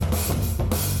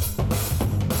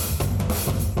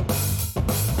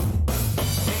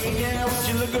now, would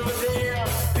you look over there?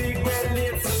 Big red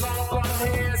lips and long blonde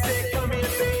hair. Say, come here,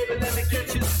 baby, let me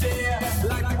catch you stare.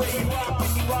 Like the way you walk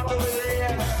when you walk over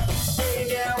there. Hey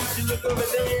now, would you look over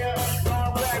there?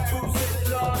 Long black boots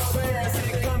and long hair.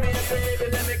 Say, come here, baby,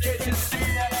 let me catch you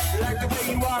stare. Like the way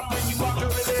you walk when you walk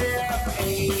over there.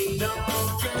 Ain't no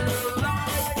girl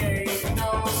like, ain't no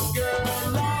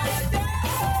girl like that.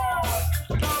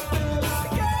 No girl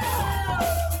like that.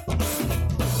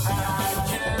 I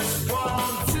just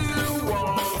want to talk to you.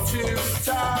 Want to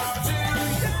talk to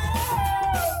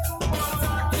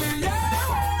you.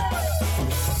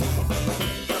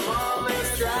 Come on,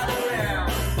 let's drive around.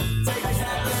 Take a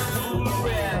shot down, fool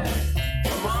around.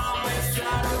 Come on, let's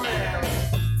drive around.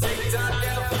 Take a shot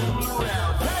down, fool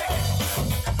around. Hey!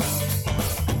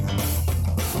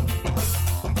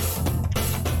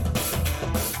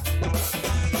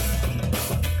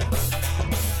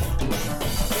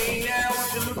 Hey now, would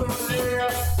you look over there?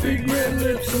 Big red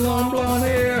lips and long blonde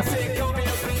hair. Say, come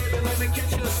here, baby, let me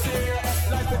get you a stare.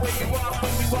 Like the way you walk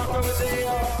when you walk over there.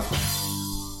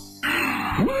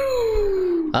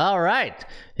 Woo! All right.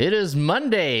 It is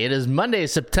Monday. It is Monday,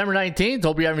 September 19th.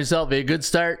 Hope you're having yourself a good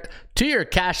start to your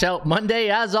Cash Out Monday.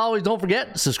 As always, don't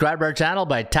forget, subscribe to our channel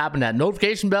by tapping that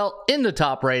notification bell in the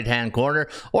top right-hand corner,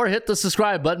 or hit the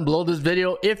subscribe button below this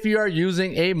video if you are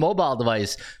using a mobile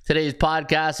device. Today's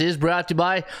podcast is brought to you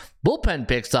by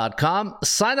bullpenpicks.com.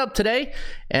 Sign up today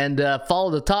and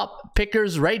follow the top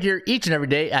pickers right here each and every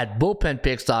day at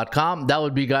bullpenpicks.com. That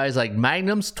would be guys like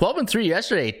Magnums, 12-3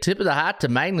 yesterday. Tip of the hat to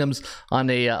Magnums on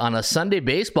a Sunday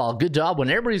baseball. Good job. When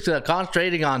everybody's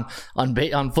concentrating on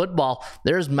football,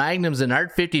 there's Magnums and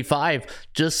Art 55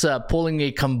 just pulling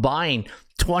a combined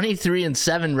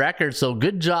 23-7 record. So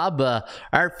good job,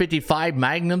 Art 55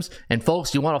 Magnums. And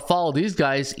folks, you want to follow these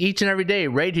guys each and every day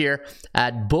right here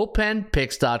at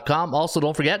bullpenpicks.com. Also,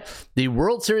 don't forget, the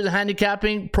World Series of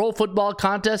Handicapping Pro Football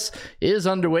Contest is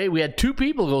underway. We had 2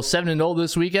 people go 7-0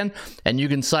 this weekend, and you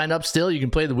can sign up still. You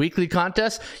can play the weekly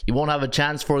contest. You won't have a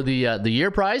chance for the year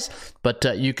prize, but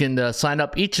you can sign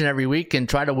up each and every week and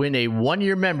try to win a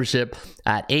 1-year membership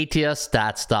at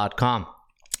atsstats.com.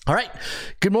 All right.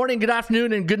 Good morning, good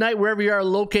afternoon, and good night wherever you are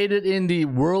located in the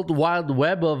world wide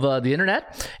web of the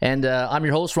internet. And I'm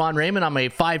your host, Ron Raymond. I'm a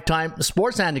 5-time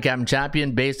sports handicapping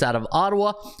champion based out of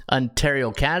Ottawa,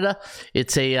 Ontario, Canada.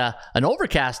 It's an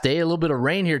overcast day, a little bit of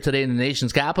rain here today in the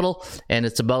nation's capital, and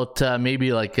it's about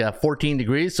maybe like 14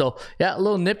 degrees. So yeah, a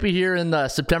little nippy here in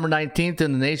September 19th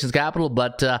in the nation's capital.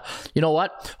 But you know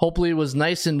what? Hopefully it was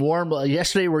nice and warm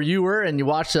yesterday where you were, and you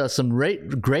watched some great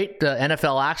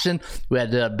NFL action. We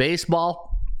had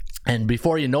baseball, and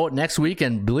before you know it, next week,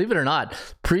 and believe it or not,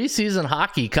 preseason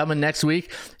hockey coming next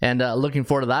week, and looking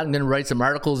forward to that. I'm going to write some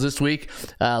articles this week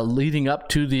leading up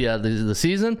to the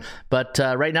season, but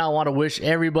right now I want to wish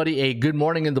everybody a good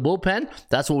morning in the bullpen.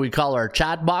 That's what we call our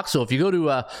chat box. So if you go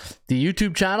to the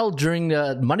YouTube channel during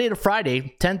Monday to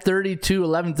Friday, 10:30 to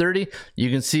 11:30, you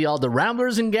can see all the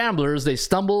ramblers and gamblers. They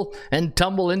stumble and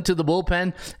tumble into the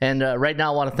bullpen, and right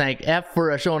now I want to thank F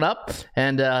for showing up.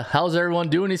 And how's everyone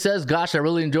doing? He says, gosh, I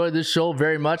really enjoyed this show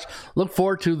very much. Look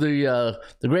forward to the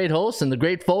great hosts and the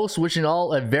great folks. Wishing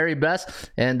all a very best,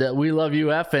 and we love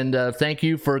you, F, and thank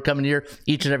you for coming here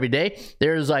each and every day.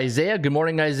 There's Isaiah. Good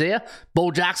morning, Isaiah.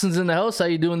 Bo Jackson's in the house. How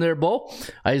you doing there, Bo?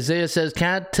 Isaiah says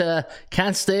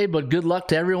can't stay, but good luck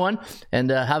to everyone, and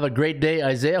have a great day,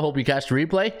 Isaiah. Hope you catch the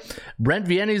replay. Brent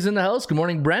Vianney's in the house. Good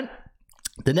morning, Brent.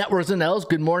 The network's in the house.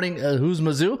 Good morning, Who's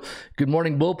Mizzou? Good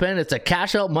morning, Bullpen. It's a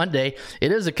Cash Out Monday.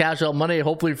 It is a Cash Out Monday,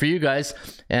 hopefully for you guys.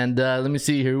 And let me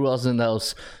see who else in the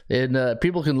house. And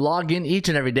people can log in each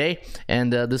and every day.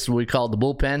 And this is what we call the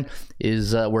Bullpen,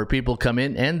 is where people come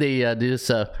in and they do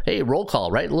this, hey, roll call,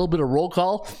 right? A little bit of roll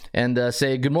call, and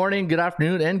say good morning, good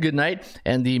afternoon, and good night.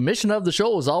 And the mission of the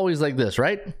show is always like this,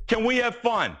 right? Can we have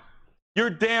fun? You're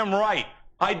damn right.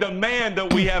 I demand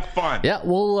that we have fun. Yeah,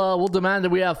 we'll demand that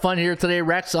we have fun here today,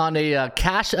 Rex, on a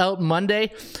Cash Out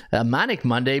Monday, a Manic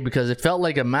Monday, because it felt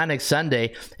like a Manic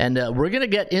Sunday. And we're going to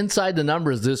get inside the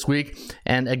numbers this week.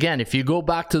 And again, if you go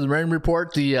back to the Rain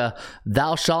Report, the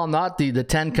Thou Shalt Not, the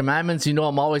 10 Commandments, you know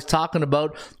I'm always talking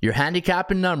about your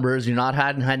handicapping numbers. You're not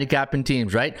handicapping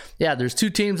teams, right? Yeah, there's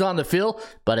 2 teams on the field,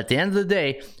 but at the end of the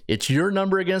day, it's your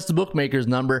number against the bookmaker's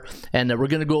number. And we're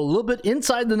going to go a little bit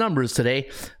inside the numbers today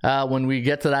when we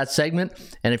get to that segment.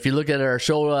 And if you look at our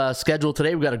show schedule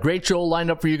today, we've got a great show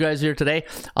lined up for you guys here today.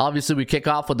 Obviously, we kick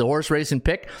off with the horse racing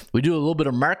pick. We do a little bit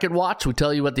of market watch. We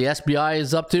tell you what the SBI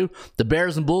is up to, the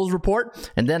Bears and Bulls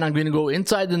report, and then I'm going to go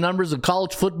inside the numbers of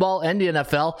college football and the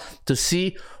NFL to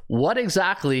see what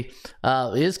exactly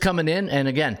is coming in. And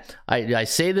again, I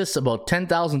say this about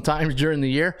 10,000 times during the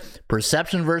year,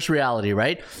 perception versus reality,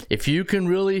 right? If you can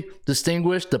really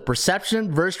distinguish the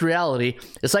perception versus reality,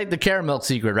 it's like the caramel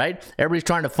secret, right? Everybody's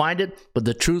trying to find it, but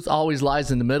the truth always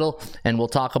lies in the middle, and we'll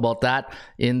talk about that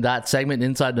in that segment,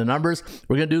 Inside the Numbers.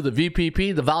 We're going to do the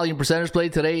VPP, the volume percentage play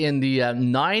today in the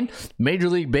 9 Major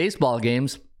League Baseball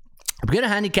games. We're going to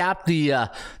handicap the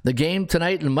game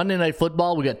tonight in Monday Night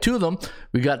Football. We got 2 of them.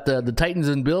 We got the Titans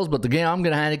and Bills, but the game I'm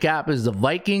going to handicap is the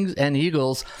Vikings and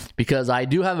Eagles, because I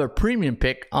do have a premium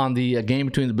pick on the game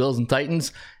between the Bills and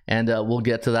Titans, and we'll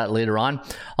get to that later on.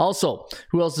 Also,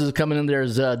 who else is coming in there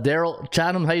is Daryl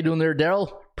Chatham. How you doing there,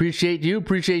 Daryl? Appreciate you,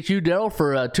 Daryl,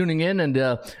 for tuning in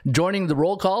and joining the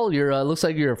roll call. You're looks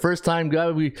like you're a first-time guy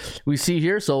we see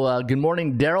here. So good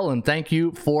morning, Daryl, and thank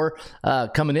you for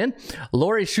coming in.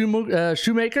 Lori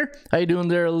Shoemaker, how you doing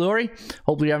there, Lori?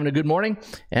 Hopefully you're having a good morning.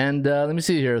 And let me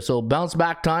see here. So bounce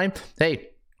back time. Hey.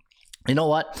 You know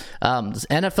what?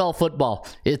 NFL football,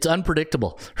 it's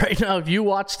unpredictable. Right now, if you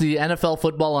watch the NFL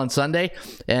football on Sunday,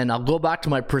 and I'll go back to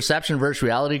my perception versus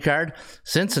reality card,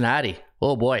 Cincinnati.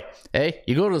 Oh boy. Hey,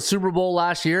 you go to the Super Bowl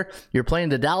last year, you're playing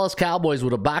the Dallas Cowboys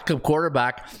with a backup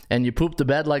quarterback, and you poop the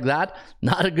bed like that.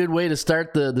 Not a good way to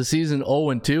start the season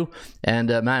 0-2. And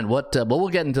man, but we'll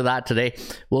get into that today.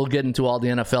 We'll get into all the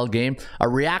NFL game. A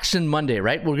reaction Monday,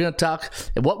 right? We're going to talk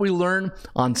what we learned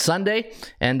on Sunday.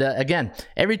 And again,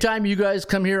 every time you guys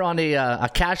come here on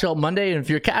a cash out Monday, and if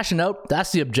you're cashing out,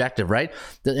 that's the objective, right?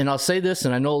 And I'll say this,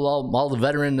 and I know all the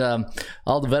veteran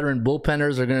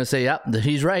bullpenners are going to say, yep,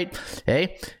 he's right.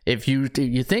 Hey, if you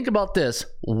think about this,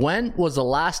 when was the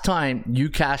last time you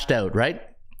cashed out, right?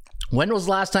 When was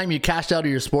the last time you cashed out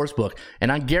of your sports book? And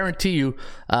I guarantee you,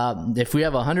 if we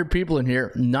have 100 people in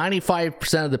here,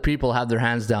 95% of the people have their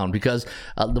hands down, because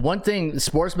the one thing,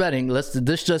 sports betting,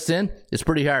 this just in, it's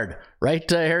pretty hard. Right,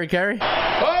 Harry Carey?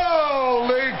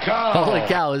 Holy cow! Holy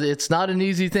cow! It's not an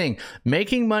easy thing.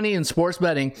 Making money in sports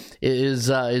betting is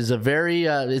a very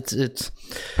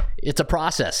it's a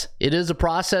process. It is a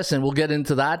process, and we'll get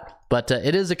into that. But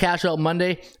it is a cash out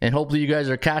Monday, and hopefully you guys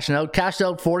are cashing out. Cashed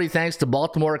out 40 thanks to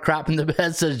Baltimore crap in the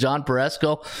bed, says John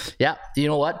Peresco. Yeah, you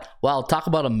know what? Well, talk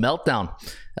about a meltdown.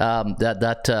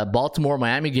 That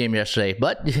Baltimore-Miami game yesterday.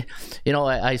 But, you know,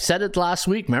 I said it last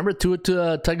week. Remember, Tua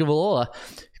Tagovailoa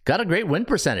got a great win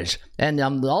percentage. And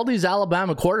all these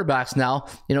Alabama quarterbacks now,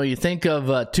 you know, you think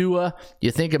of Tua, you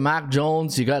think of Mac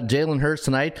Jones, you got Jalen Hurts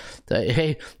tonight.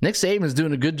 Hey, Nick Saban's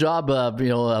doing a good job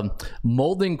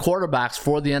molding quarterbacks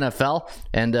for the NFL.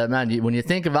 And, man, when you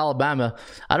think of Alabama,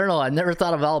 I don't know, I never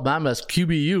thought of Alabama as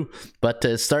QBU, but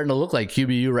it's starting to look like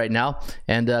QBU right now.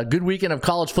 And good weekend of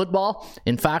college football.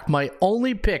 In fact, my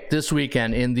only pick this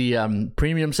weekend in the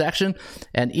premium section.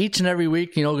 And each and every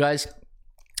week, you know, guys,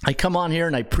 I come on here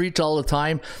and I preach all the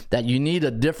time that you need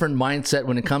a different mindset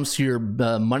when it comes to your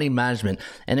money management.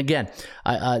 And again,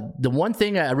 the one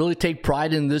thing I really take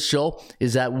pride in this show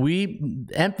is that we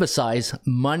emphasize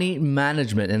money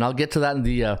management, and I'll get to that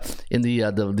in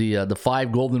the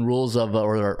 5 golden rules of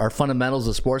or our fundamentals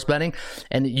of sports betting.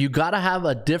 And you got to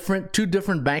have two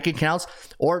different bank accounts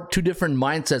or 2 different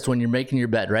mindsets when you're making your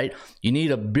bet. Right? You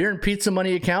need a beer and pizza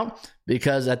money account.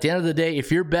 Because at the end of the day,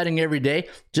 if you're betting every day,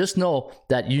 just know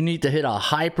that you need to hit a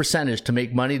high percentage to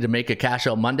make money to make a cash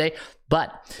out Monday.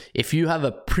 But if you have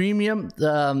a premium,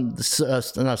 not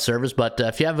service, but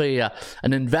if you have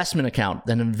an investment account,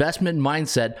 an investment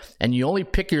mindset, and you only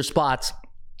pick your spots.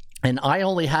 And I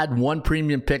only had 1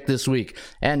 premium pick this week.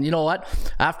 And you know what?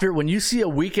 When you see a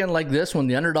weekend like this, when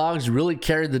the underdogs really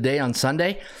carried the day on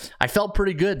Sunday, I felt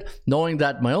pretty good knowing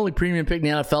that my only premium pick in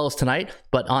the NFL is tonight.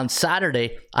 But on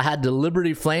Saturday, I had the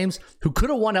Liberty Flames, who could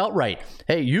have won outright.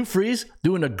 Hey, Hugh Freeze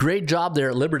doing a great job there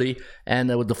at Liberty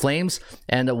and with the Flames.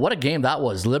 And what a game that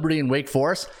was. Liberty and Wake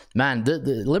Forest. Man, the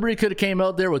Liberty could have came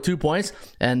out there with 2 points.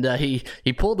 And he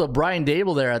pulled a Brian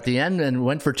Dable there at the end and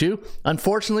went for 2.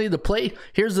 Unfortunately, the play,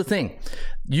 here's the thing.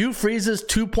 Hugh Freeze's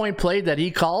 2-point play that he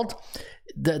called,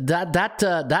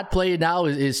 that play now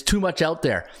is too much out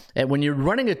there. And when you're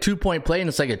running a 2-point play and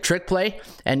it's like a trick play,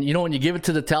 and you know when you give it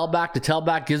to the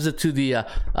tailback gives it to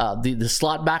the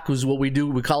slot back, who's what we do.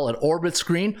 We call it orbit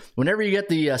screen. Whenever you get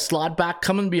the slot back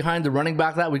coming behind the running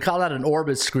back, we call that an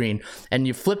orbit screen. And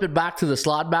you flip it back to the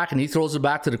slot back, and he throws it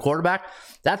back to the quarterback.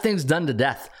 That thing's done to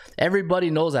death.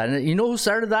 Everybody knows that. And you know who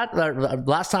started that?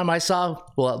 Last time I saw,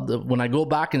 when I go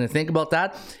back and I think about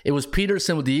that, it was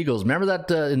Peterson with the Eagles. Remember that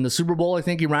in the Super Bowl, I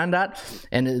think he ran that?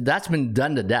 And that's been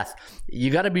done to death. You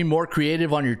got to be more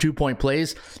creative on your 2-point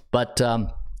plays, but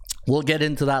we'll get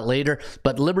into that later.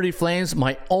 But Liberty Flames,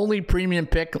 my only premium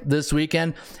pick this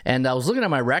weekend, and I was looking at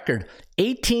my record,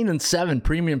 18-7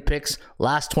 premium picks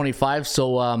last 25.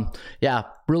 So yeah,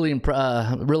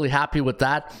 really happy with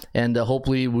that, and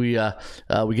hopefully we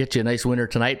get you a nice winner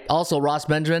tonight. Also, Ross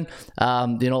Benjamin,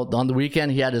 on the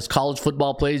weekend he had his college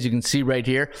football plays. You can see right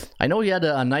here. I know he had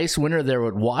a nice winner there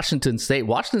with Washington State.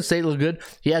 Washington State looked good.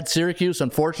 He had Syracuse.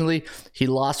 Unfortunately, he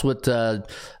lost with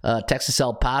Texas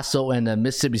El Paso and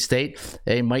Mississippi State.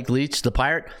 Hey, Mike Leach, the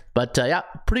Pirate. But yeah,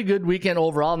 pretty good weekend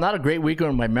overall. Not a great weekend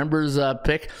on my members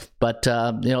pick, but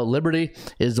Liberty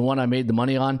is the one I made the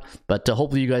money on. But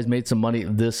hopefully you guys made some money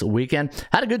this weekend.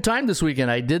 Had a good time this weekend.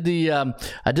 I did a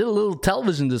little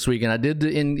television this weekend. I did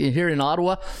here in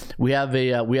Ottawa. We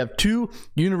have two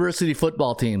university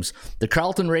football teams, the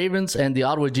Carleton Ravens and the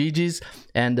Ottawa GGs,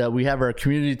 and we have our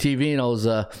community TV. And I was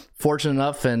fortunate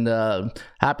enough and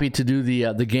happy to do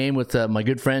the game with my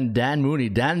good friend Dan Mooney,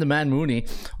 Dan the Man Mooney,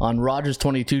 on Rogers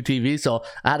 22 TV. So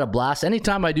I had a blast.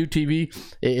 Anytime I do TV,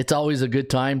 it's always a good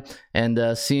time. And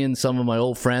seeing some of my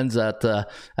old friends at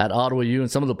Ottawa U and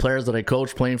some of the players that I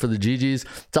coach playing for the GGs,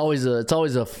 it's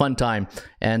always a fun time.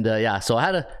 And yeah, so I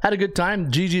had a good time.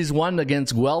 GGs won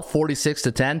against Guelph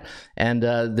 46-10, and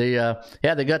they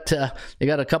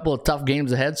got a couple of tough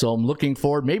games ahead. So I'm looking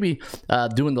forward, maybe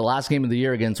doing the last game of the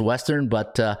year against Western.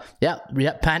 But yeah, we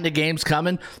have Panda games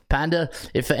coming. Panda,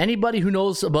 if anybody who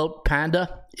knows about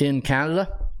Panda in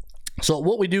Canada. So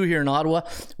what we do here in Ottawa,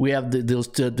 we have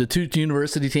the two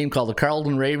university team called the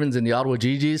Carleton Ravens and the Ottawa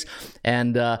GGs,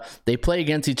 and they play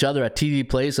against each other at TD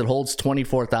Place. It holds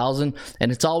 24,000,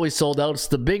 and it's always sold out. It's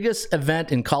the biggest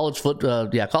event in college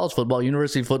football,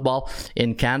 university football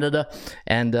in Canada,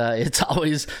 and it's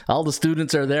always, all the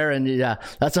students are there, and yeah,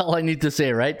 that's all I need to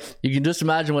say, right? You can just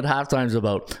imagine what halftime's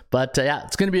about. But yeah,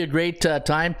 it's going to be a great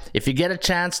time. If you get a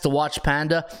chance to watch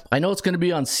Panda, I know it's going to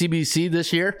be on CBC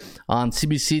this year, on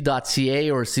CBC.ca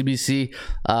or CBC,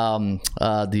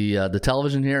 the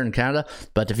television here in Canada.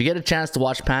 But if you get a chance to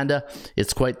watch Panda,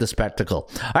 it's quite the spectacle.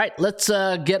 All right, let's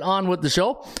get on with the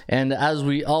show. And as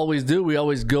we always do, we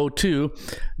always go to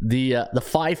the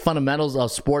 5 fundamentals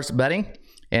of sports betting.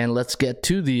 And let's get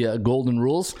to the golden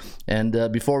rules.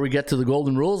 And before we get to the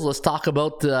golden rules, let's talk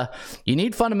about you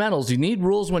need fundamentals. You need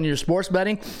rules when you're sports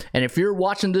betting. And if you're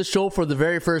watching this show for the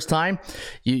very first time,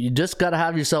 you just got to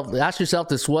ask yourself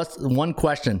this one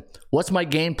question. What's my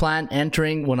game plan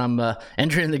entering when I'm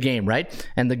entering the game, right?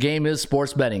 And the game is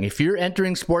sports betting. If you're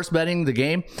entering sports betting, the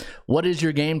game, what is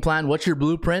your game plan? What's your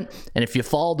blueprint? And if you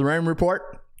follow the Raymond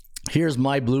Report, here's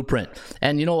my blueprint.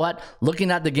 And you know what?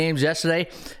 Looking at the games yesterday,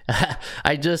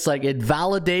 I just it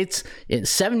validates it.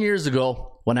 7 years ago,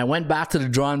 when I went back to the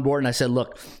drawing board and I said,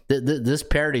 look, this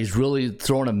parity is really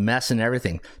throwing a mess in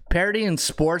everything. Parity in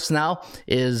sports now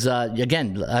is,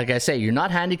 again, like I say, you're not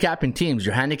handicapping teams.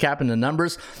 You're handicapping the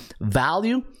numbers,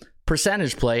 value,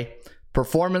 percentage play,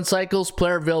 performance cycles,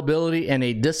 player availability, and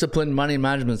a disciplined money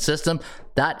management system.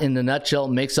 That, in a nutshell,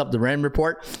 makes up the Raymond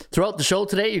Report. Throughout the show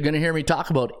today, you're going to hear me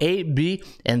talk about A, B,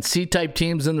 and C-type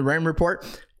teams in the Raymond Report.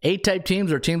 A-type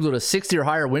teams are teams with a 60 or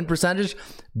higher win percentage.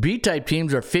 B-type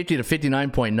teams are 50 to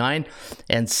 59.9.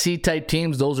 And C-type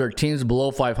teams, those are teams below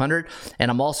 500.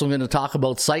 And I'm also going to talk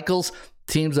about cycles,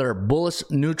 teams that are bullish,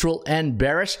 neutral, and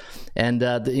bearish. And,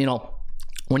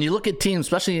 when you look at teams,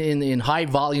 especially in high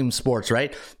volume sports,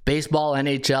 right? Baseball,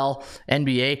 NHL,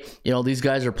 NBA, these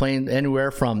guys are playing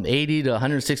anywhere from 80 to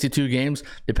 162 games,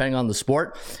 depending on the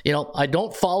sport. I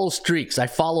don't follow streaks. I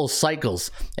follow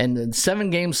cycles. And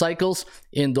 7-game cycles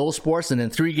in those sports, and then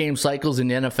 3-game cycles in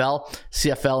the NFL,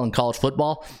 CFL, and college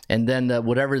football. And then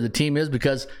whatever the team is,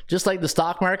 because just like the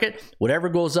stock market, whatever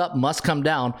goes up must come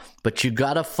down, but you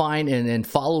got to find and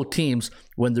follow teams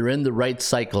when they're in the right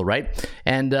cycle, right?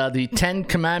 And the 10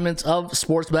 commandments of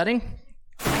sports betting.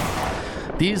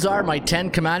 These are my 10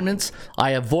 commandments.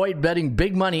 I avoid betting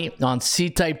big money on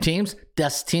C-type teams.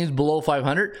 That's teams below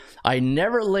 500. I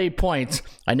never lay points.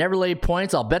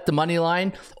 I'll bet the money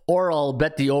line or I'll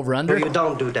bet the over-under. You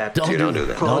don't do that. Don't do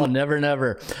that. No,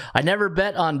 never. I never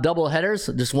bet on double headers.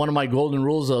 Just one of my golden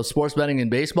rules of sports betting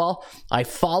in baseball. I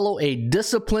follow a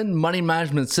disciplined money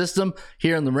management system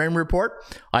here in the Raymond Report.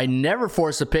 I never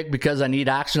force a pick because I need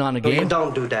action on a game. You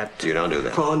don't do that. You don't do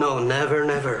that. Oh, no,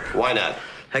 never. Why not?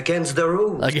 Against the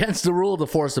rules. Against the rule to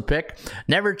force a pick.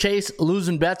 Never chase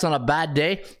losing bets on a bad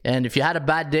day. And if you had a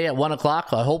bad day at 1 o'clock,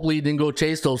 hopefully you didn't go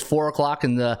chase those 4 o'clock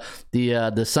in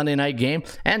the Sunday night game.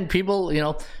 And people,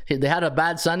 they had a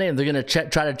bad Sunday and they're going to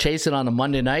try to chase it on a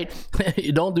Monday night.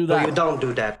 You don't do that. You don't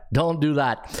do that. Don't do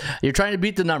that. You're trying to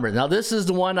beat the number. Now, this is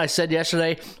the one I said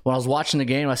yesterday when I was watching the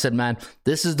game. I said, man,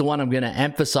 this is the one I'm going to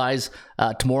emphasize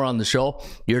tomorrow on the show.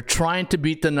 You're trying to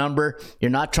beat the number.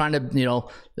 You're not trying to,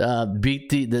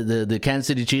 beat the Kansas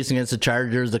City Chiefs against the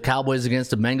Chargers, the Cowboys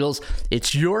against the Bengals.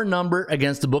 It's your number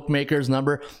against the bookmaker's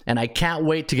number, and I can't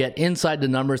wait to get inside the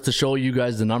numbers to show you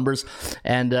guys the numbers.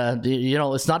 And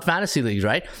it's not fantasy leagues,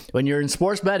 right? When you're in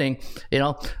sports betting,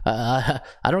 I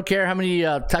don't care how many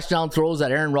touchdown throws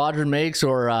that Aaron Rodgers makes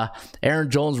or Aaron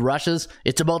Jones rushes.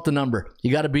 It's about the number.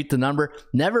 You got to beat the number.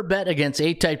 Never bet against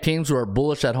A-type teams who are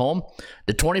bullish at home.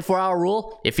 The 24-hour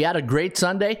rule, if you had a great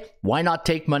Sunday, why not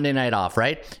take Monday night off,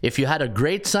 right? If you had a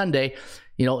great Sunday,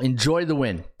 enjoy the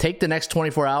win. Take the next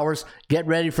 24 hours, get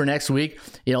ready for next week,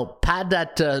 pad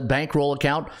that bankroll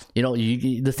account.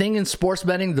 The thing in sports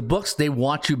betting, the books, they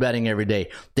want you betting every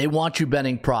day. They want you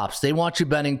betting props. They want you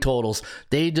betting totals.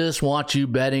 They just want you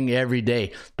betting every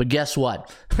day. But guess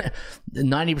what?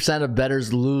 90% of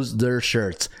bettors lose their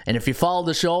shirts. And if you follow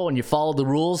the show and you follow the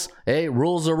rules, hey,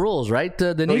 rules are rules, right,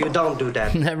 Denis? No, you don't do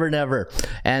that. Never.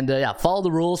 And follow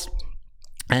the rules.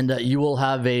 And you will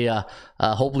have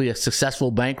hopefully a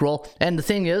successful bankroll. And the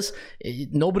thing is,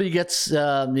 nobody gets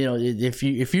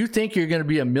if you think you're going to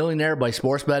be a millionaire by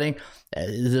sports betting,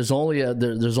 there's only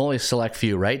a select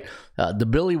few, right? The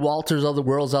Billy Walters of the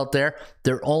world's out there.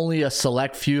 There are only a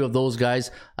select few of those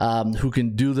guys who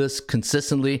can do this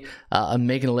consistently and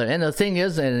making a living. And the thing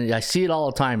is, and I see it all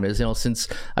the time, is since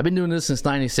I've been doing this since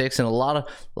 '96, and a lot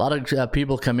of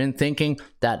people come in thinking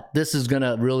that this is going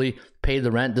to really pay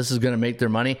the rent. This is going to make their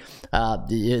money.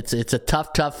 It's a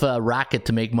tough racket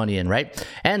to make money in, right?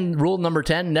 And rule number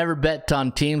 10: never bet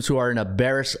on teams who are in a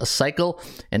bearish cycle.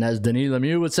 And as Denis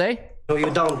Lemieux would say, No, you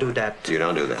don't do that. You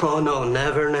don't do that. Oh, no,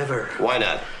 never. Why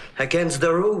not? Against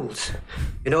the rules.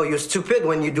 You're stupid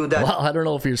when you do that. well, I don't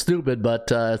know if you're stupid,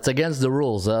 but it's against the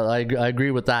rules. I agree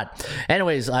with that.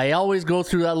 Anyways, I always go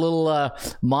through that little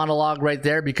monologue right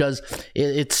there because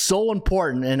it's so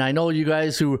important. And I know you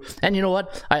guys and you know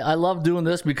what? I love doing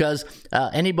this because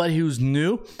anybody who's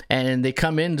new and they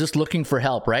come in just looking for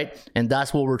help, right? And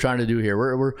that's what we're trying to do here.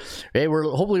 We're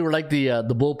hopefully we're like the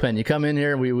bullpen. You come in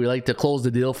here and we like to close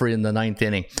the deal for you in the 9th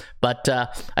inning. But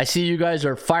I see you guys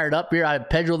are fired up here.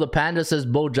 Pedro the Panda says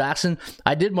Bo Jackson.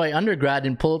 I did my undergrad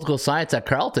in political science at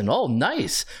Carleton. Oh,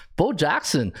 nice. Bo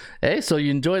Jackson. Hey, so you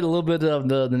enjoyed a little bit of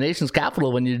the nation's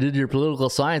capital when you did your political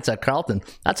science at Carleton.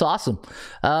 That's awesome.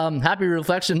 Happy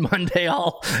Reflection Monday,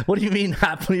 all. What do you mean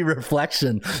happy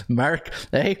reflection, Mark?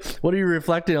 Hey, what are you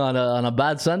reflecting on a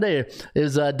bad Sunday?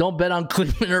 Is don't bet on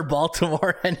Cleveland or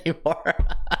Baltimore anymore.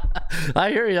 I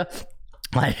hear you.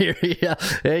 Hey,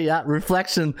 yeah,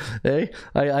 reflection. Hey,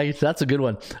 I that's a good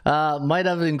one. Might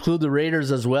have to include the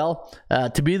Raiders as well.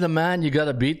 To be the man, you got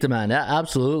to beat the man. Yeah,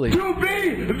 absolutely. To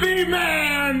be the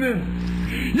man,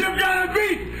 you gotta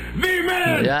beat the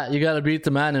man. Yeah, you got to beat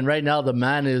the man. And right now, the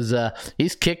man is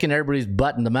he's kicking everybody's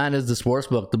butt, and the man is the sports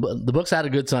book. The book's had a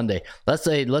good Sunday. Let's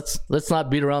not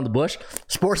beat around the bush.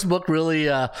 Sports book really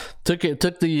took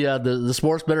the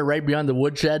sports better right beyond the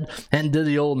woodshed and did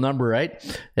the old number,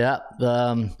 right? Yeah.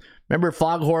 Remember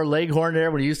Foghorn Leghorn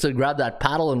there when he used to grab that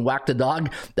paddle and whack the dog?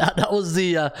 That was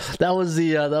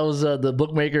the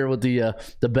bookmaker with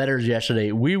the betters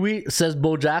yesterday. Oui, says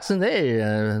Bo Jackson. Hey,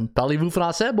 parlez-vous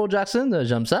français, Bo Jackson?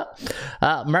 J'aime ça.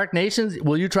 Mark Nations,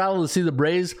 will you travel to see the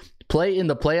Braves play in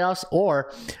the playoffs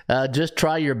or just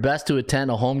try your best to attend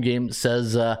a home game,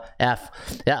 says F.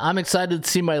 Yeah, I'm excited to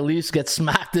see my Leafs get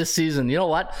smacked this season. You know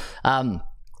what?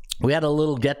 We had a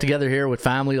little get-together here with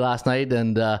family last night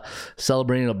and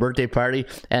celebrating a birthday party.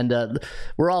 And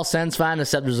we're all Sens fans,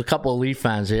 except there's a couple of Leaf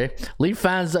fans here. Leaf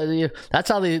fans,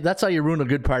 that's how you ruin a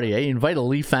good party. You invite a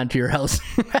Leaf fan to your house.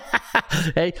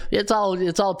 Hey, it's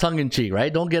all tongue-in-cheek,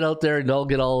 right? Don't get out there and don't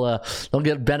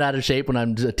get bent out of shape when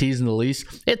I'm teasing the Leafs.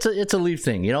 It's a Leaf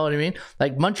thing, you know what I mean?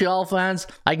 Like Montreal fans,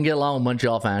 I can get along with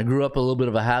Montreal fans. I grew up a little bit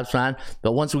of a Habs fan,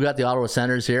 but once we got the Ottawa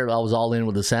Senators here, I was all in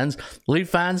with the Sens. Leaf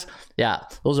fans, yeah,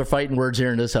 those are fighting words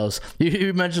here in this house.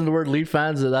 You mentioned the word Leaf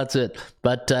fans, that's it.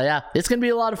 But yeah, it's going to be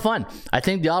a lot of fun. I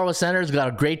think the Ottawa Senators got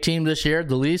a great team this year.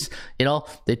 The Leafs,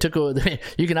 they took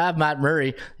you can have Matt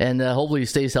Murray, and hopefully he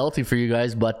stays healthy for you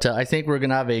guys. But I think we're going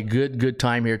to have a good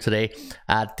time here today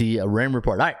at the Raymond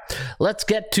Report. All right, let's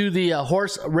get to the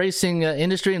horse racing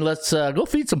industry, and let's go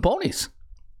feed some ponies.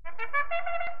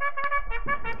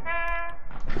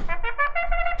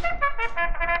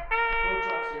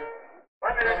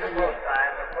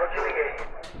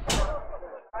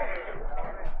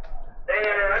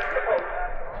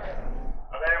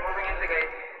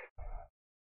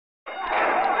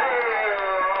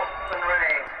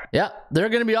 Yeah, they're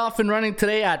going to be off and running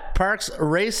today at Parks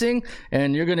Racing,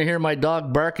 and you're going to hear my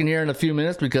dog barking here in a few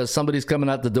minutes because somebody's coming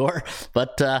out the door.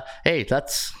 But hey,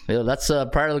 that's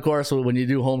part of the course when you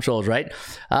do home shows, right?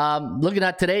 Looking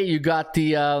at today, you got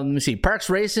the let me see, Parks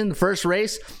Racing. The first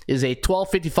race is a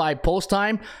 12:55 post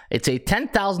time. It's a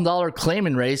 $10,000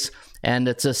 claiming race, and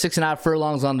it's a 6.5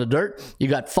 furlongs on the dirt. You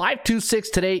got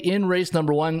 5-2-6 today in race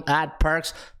number 1 at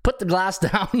Parks. Put the glass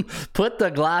down. Put the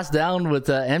glass down with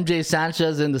MJ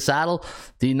Sanchez in the saddle,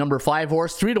 the number 5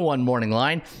 horse, 3-1 morning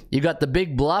line. You got the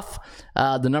Big Bluff,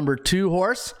 the number 2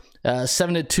 horse,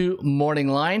 7-2 morning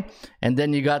line, and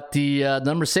then you got the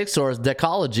number 6 horse,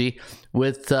 Decology,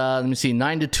 with let me see,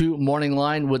 9-2 morning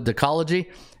line with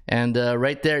Decology. And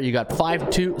right there, you got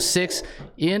 5-2-6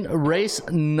 in race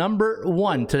number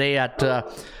 1 today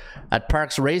at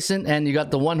Parks Racing. And you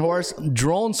got the 1 horse,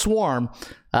 Drone Swarm,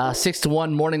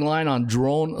 6-1 morning line on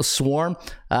Drone Swarm.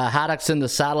 Haddock's in the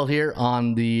saddle here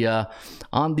on the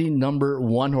number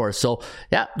 1 horse. So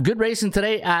yeah, good racing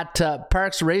today at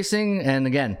Parks Racing. And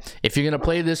again, if you're gonna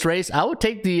play this race, I would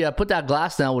take the put that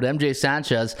glass down with MJ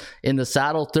Sanchez in the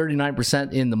saddle,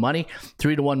 39% in the money,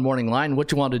 3-1 morning line.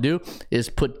 What you want to do is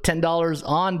put $10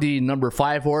 on the number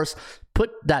 5 horse.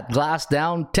 Put that glass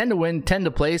down, 10 to win, 10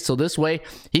 to place. So this way,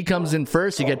 he comes in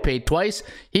first, you get paid twice.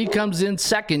 He comes in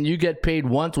second, you get paid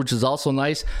once, which is also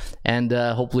nice. And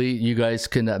hopefully you guys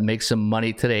can make some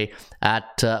money today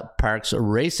at Parks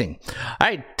Racing. All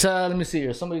right, let me see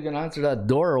here. Somebody gonna answer that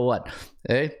door or what?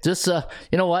 Hey, just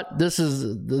you know what? This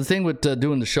is the thing with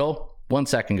doing the show. 1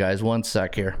 second, guys. 1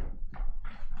 sec here.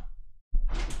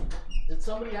 Did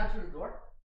somebody answer the door?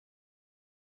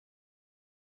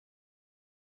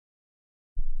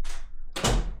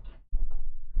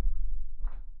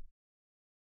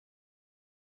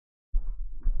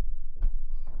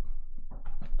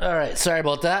 All right, sorry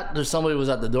about that. There's somebody who was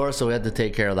at the door, so we had to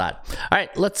take care of that. All right,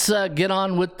 let's get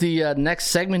on with the next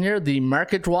segment here, the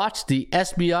Market Watch, the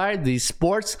SBI, the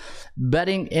Sports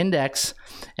Betting Index,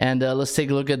 and let's take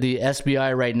a look at the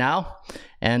SBI right now.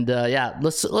 And yeah,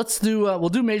 let's do we'll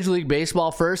do Major League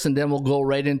Baseball first, and then we'll go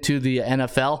right into the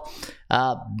NFL.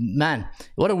 Man,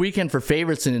 what a weekend for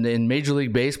favorites in Major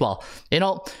League Baseball. You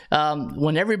know,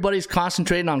 when everybody's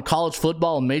concentrating on college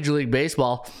football and Major League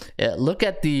Baseball, look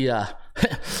at the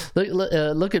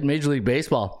look at Major League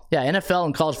Baseball. Yeah, NFL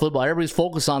and college football, everybody's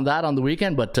focused on that on the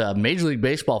weekend, but Major League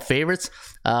Baseball favorites,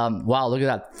 wow, look at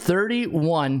that,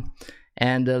 31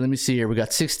 and let me see here, we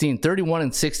got 16, 31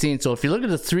 and 16. So if you look at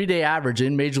the 3-day average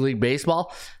in Major League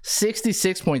Baseball,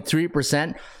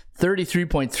 66.3%,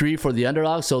 33.3 for the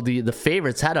underdog. So the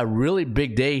favorites had a really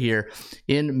big day here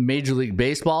in Major League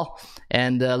Baseball.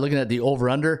 And looking at the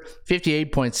over-under,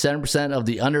 58.7% of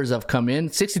the unders have come in,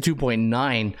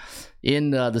 62.9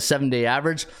 in the 7-day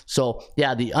average. So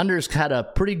yeah, the unders had a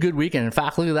pretty good weekend. In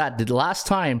fact, look at that. The last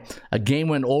time a game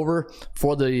went over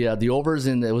for the overs,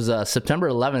 it was September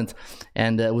 11th,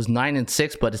 and it was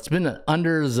 9-6. But it's been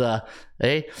unders.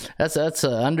 Hey, that's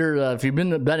under. If you've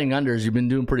been betting unders, you've been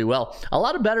doing pretty well. A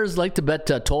lot of bettors like to bet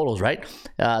totals, right?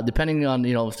 Depending on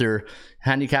if they're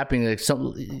handicapping.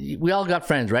 We all got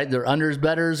friends, right? They're unders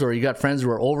bettors, or you got friends who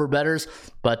are over bettors.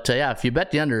 But yeah, if you bet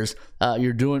the unders,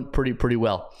 you're doing pretty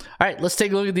well. All right, let's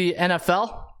take a look at the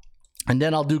NFL. And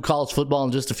then I'll do college football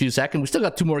in just a few seconds. We still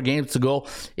got 2 more games to go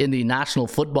in the National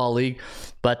Football League.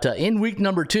 But in week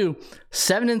number 2,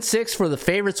 7-6 for the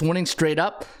favorites winning straight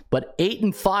up, but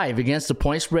 8-5 against the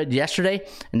point spread yesterday.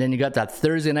 And then you got that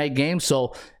Thursday night game.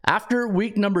 So after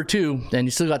week number 2, and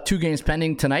you still got 2 games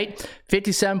pending tonight,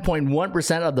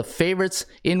 57.1% of the favorites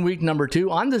in week number 2.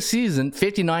 On the season,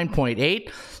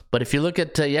 59.8%. But if you look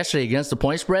at yesterday against the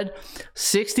point spread,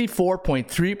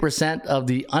 64.3% of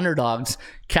the underdogs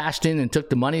cashed in and took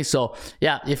the money. So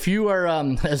yeah, if you are,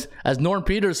 as Norm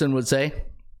Peterson would say,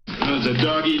 it's a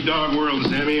dog-eat-dog world,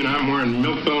 Sammy, and I'm wearing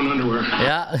milk-bone underwear.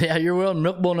 Yeah, you're wearing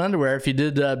milk-bone underwear if you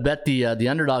did bet the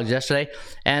underdogs yesterday.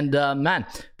 And man,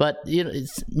 but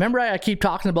remember I keep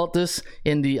talking about this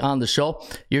on the show.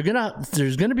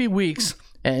 There's gonna be weeks.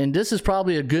 And this is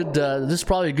probably a good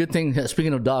thing.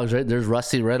 Speaking of dogs, right? There's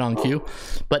Rusty right on cue.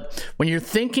 But when you're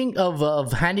thinking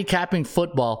of handicapping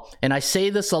football, and I say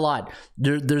this a lot,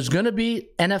 there's going to be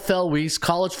NFL weeks,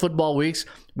 college football weeks,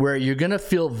 where you're going to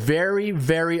feel very,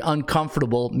 very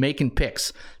uncomfortable making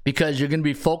picks because you're going to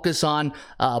be focused on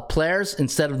players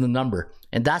instead of the number.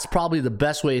 And that's probably the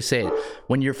best way to say it.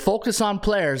 When you're focused on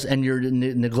players and you're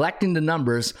neglecting the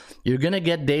numbers, you're going to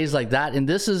get days like that. And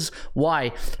this is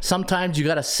why sometimes you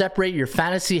got to separate your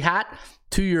fantasy hat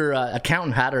to your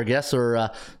accountant hat, or I guess, or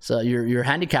so your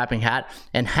handicapping hat,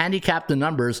 and handicap the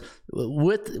numbers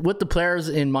with the players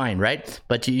in mind, right?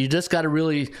 But you just got to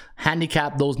really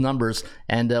handicap those numbers,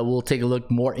 and we'll take a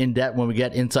look more in depth when we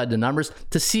get inside the numbers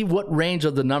to see what range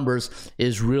of the numbers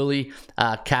is really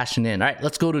cashing in. All right,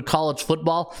 let's go to college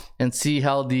football and see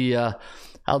how the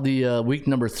week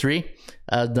number 3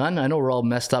 done. I know we're all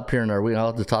messed up here in our week. I'll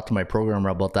have to talk to my programmer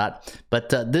about that. But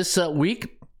this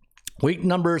week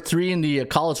number 3 in the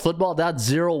college football, that's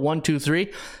 0, 1, 2,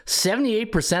 3.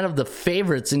 78% of the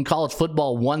favorites in college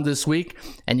football won this week,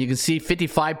 and you can see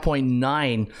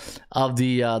 55.9 of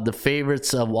the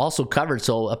favorites also covered.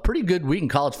 So a pretty good week in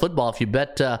college football if you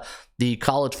bet the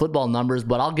college football numbers,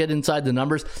 but I'll get inside the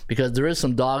numbers because there is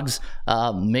some dogs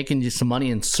making you some money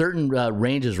in certain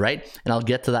ranges, right? And I'll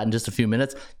get to that in just a few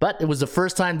minutes. But it was the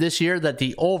first time this year that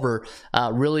the over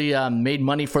really made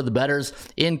money for the bettors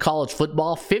in college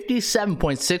football.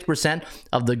 57.6%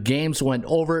 of the games went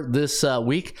over this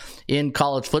week in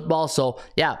college football. So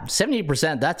yeah,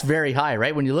 78%, that's very high,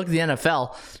 right? When you look at the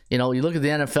NFL, you look at the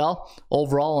NFL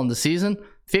overall on the season,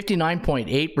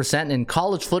 59.8% in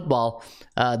college football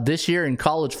this year. In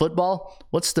college football,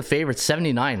 what's the favorite?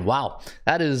 79. Wow,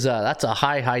 that's a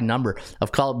high number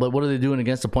of college. But what are they doing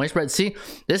against the point spread? See,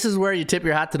 this is where you tip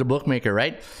your hat to the bookmaker,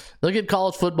 right? Look at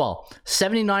college football.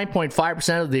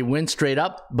 79.5% of they win straight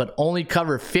up, but only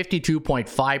cover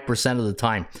 52.5% of the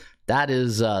time. That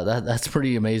is that's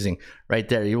pretty amazing right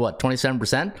there. You're what,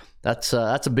 27%? That's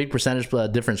a big percentage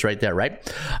difference right there,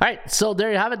 right? All right, so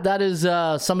there you have it. That is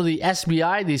some of the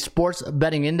SBI, the Sports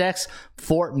Betting Index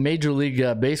for Major League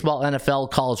Baseball,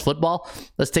 NFL, college football.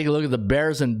 Let's take a look at the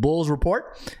Bears and Bulls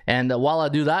report. And while I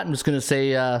do that, I'm just going to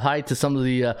say hi to some of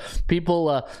the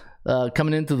people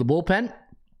coming into the bullpen.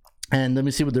 And let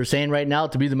me see what they're saying right now.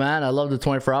 To be the man, I love the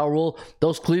 24-hour rule.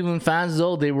 Those Cleveland fans,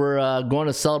 though, they were going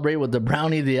to celebrate with the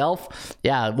Brownie the Elf.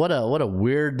 Yeah, what a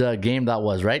weird game that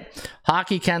was, right?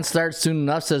 Hockey can't start soon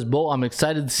enough, says Bo. I'm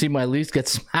excited to see my Leafs get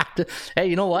smacked. Hey,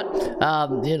 you know what?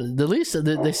 The Leafs,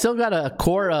 they still got a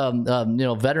core,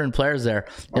 veteran players there.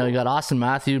 You got Austin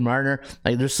Matthews, Marner.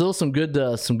 Like, there's still some good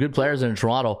players in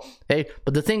Toronto. Hey,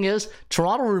 but the thing is,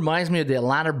 Toronto reminds me of the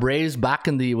Atlanta Braves back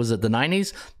in the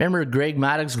 90s? Remember Greg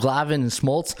Maddux, Glavine, and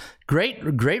Smoltz? Great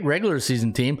regular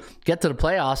season team. Get to the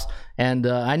playoffs, and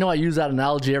I know I use that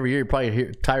analogy every year. You're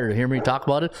probably tired of hearing me talk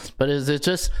about it, but it's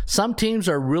just some teams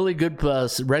are really good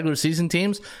regular season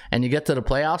teams, and you get to the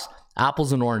playoffs,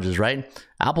 apples and oranges, right?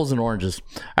 Apples and oranges.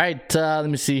 All right, let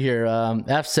me see here.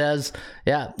 F says,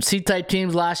 yeah, C-type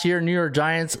teams last year, New York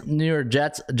Giants, New York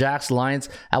Jets, Jacks, Lions.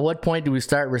 At what point do we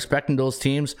start respecting those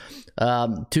teams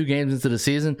 2 games into the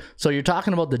season? So you're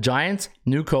talking about the Giants,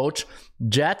 new coach,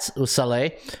 Jets with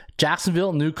Saleh,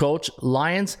 Jacksonville, new coach,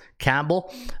 Lions,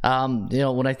 Campbell.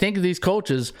 When I think of these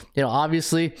coaches,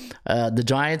 obviously the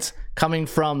Giants coming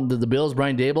from the Bills,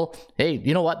 Brian Daboll. Hey,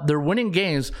 you know what? They're winning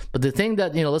games, but the thing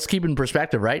that, let's keep it in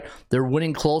perspective, right? They're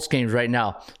winning close games right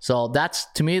now. So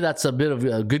to me, that's a bit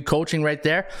of good coaching right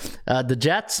there. The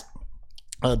Jets,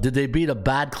 did they beat a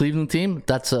bad Cleveland team?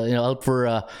 That's out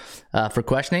for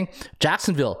questioning.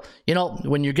 Jacksonville,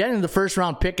 when you're getting the first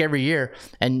round pick every year,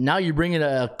 and now you bring in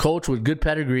a coach with good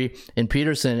pedigree in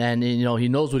Peterson, and he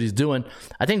knows what he's doing.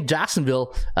 I think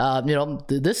Jacksonville,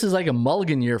 this is like a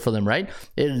mulligan year for them, right?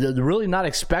 They're really not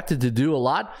expected to do a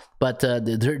lot, but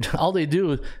all they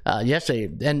do yesterday,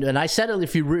 and I said it,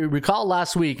 if you recall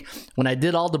last week when I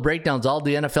did all the breakdowns, all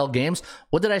the NFL games,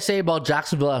 what did I say about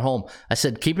Jacksonville at home? I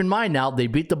said, keep in mind now, they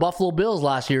beat the Buffalo Bills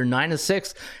last year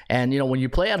 9-6, and when you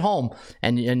play at home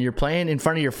and you're playing in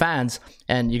front of your fans,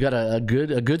 and you got a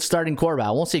good starting quarterback.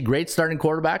 I won't say great starting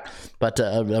quarterback, but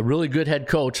a really good head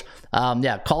coach.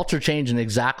 Culture changing,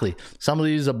 exactly. Some of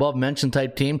these above mentioned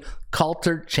type team,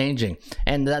 culture changing,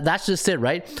 and that's just it,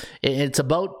 right? It's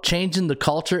about changing the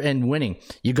culture and winning.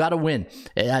 You got to win,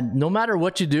 and no matter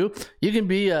what you do, you can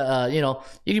be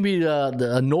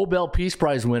a Nobel Peace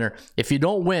Prize winner. If you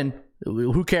don't win,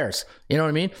 who cares? You know what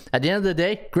I mean? At the end of the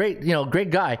day, great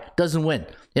guy doesn't win.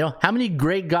 How many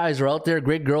great guys are out there,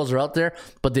 great girls are out there,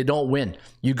 but they don't win?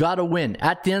 You got to win.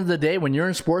 At the end of the day, when you're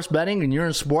in sports betting and you're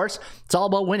in sports, it's all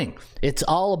about winning. It's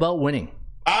all about winning.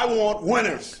 I want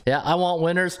winners. Yeah, I want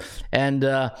winners, and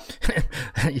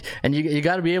and you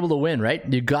got to be able to win, right?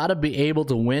 You got to be able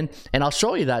to win, and I'll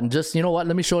show you that. And just, you know what?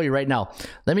 Let me show you right now.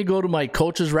 Let me go to my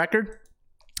coach's record.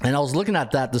 And I was looking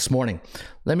at that this morning.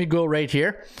 Let me go right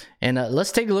here, and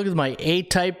let's take a look at my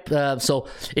A-type. So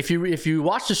if you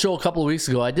watched the show a couple of weeks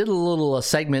ago, I did a little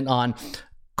segment on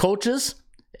coaches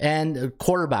and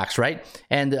quarterbacks, right?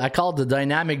 And I call it the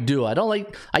dynamic duo.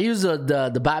 I use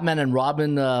the Batman and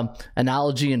Robin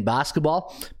analogy in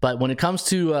basketball, but when it comes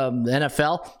to the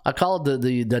NFL, I call it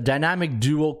the dynamic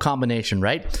duo combination,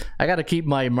 right? I got to keep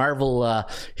my Marvel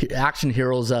action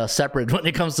heroes separate when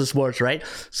it comes to sports, right?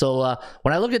 So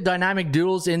when I look at dynamic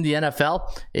duos in the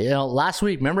NFL, last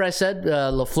week, remember I said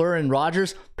LaFleur and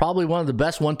Rodgers, probably one of the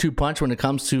best 1-2 punch when it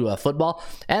comes to football.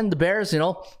 And the Bears,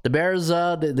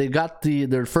 they got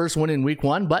their first win in week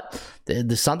 1, but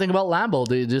there's something about Lambeau.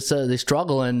 They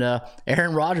struggle, and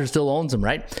Aaron Rodgers still owns them,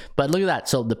 right? But look at that.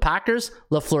 So the Packers,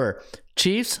 LaFleur.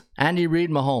 Chiefs, Andy Reid,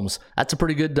 Mahomes. That's a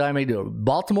pretty good dynamic duo.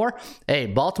 Baltimore, I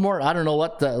don't know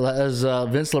what, as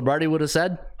Vince Lombardi would have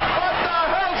said.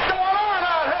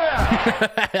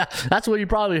 That's what you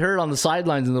probably heard on the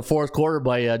sidelines in the fourth quarter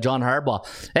by John Harbaugh.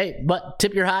 Hey, but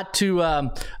tip your hat to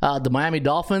the Miami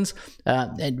Dolphins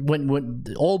and when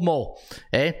old Mo.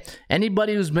 Hey,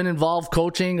 anybody who's been involved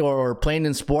coaching or playing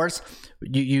in sports,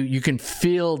 you can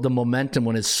feel the momentum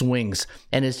when it swings,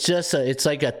 and it's just it's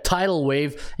like a tidal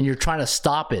wave, and you're trying to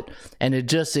stop it, and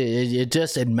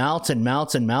it mounts and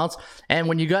mounts and mounts. And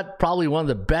when you got probably one of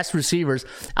the best receivers,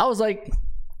 I was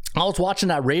watching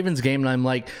that Ravens game, and I'm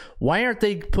like, why aren't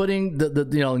they putting the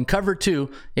in cover 2,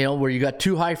 where you got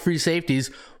 2 high free safeties?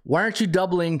 Why aren't you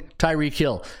doubling Tyreek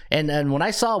Hill? And when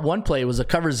I saw one play, it was a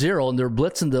cover 0, and they're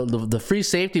blitzing, the free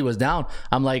safety was down.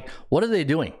 I'm like, what are they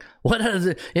doing? What is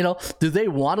it? Do they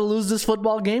want to lose this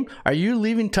football game? Are you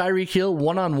leaving Tyreek Hill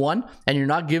one-on-one, and you're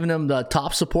not giving him the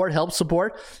top support, help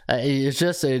support?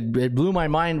 It blew my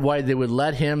mind why they would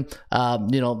let him,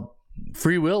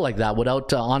 free will like that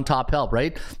without on top help,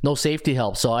 right? No safety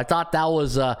help. So I thought that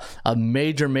was a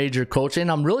major coach,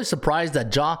 and I'm really surprised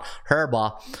that John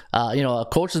Harbaugh, a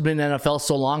coach has been in the NFL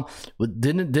so long,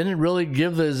 didn't really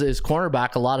give his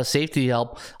cornerback a lot of safety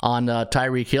help on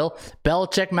Tyreek Hill.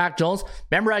 Belichick, Mac Jones.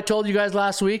 Remember I told you guys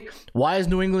last week, why is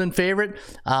New England favorite?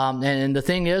 And the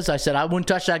thing is, I said I wouldn't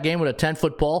touch that game with a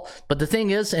 10-foot pole. But the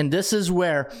thing is, and this is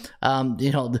where,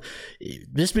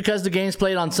 just because the game's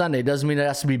played on Sunday doesn't mean it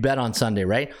has to be bet on Sunday,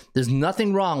 right? There's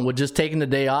nothing wrong with just taking the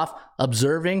day off,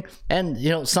 observing,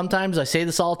 and sometimes I say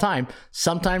this all the time,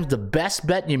 sometimes the best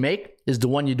bet you make is the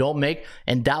one you don't make,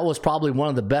 and that was probably one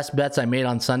of the best bets I made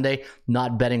on Sunday,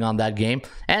 not betting on that game.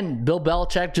 And Bill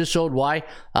Belichick just showed why.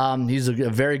 He's a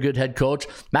very good head coach.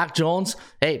 Mac Jones,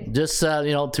 hey, just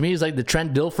to me, he's like the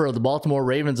Trent Dilfer of the Baltimore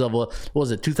Ravens of what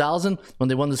was it, 2000 when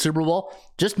they won the Super Bowl.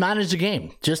 Just manage the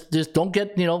game. Just don't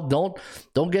get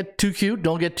don't get too cute,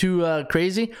 don't get too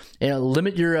crazy.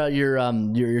 Limit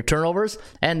your turnovers.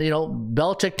 And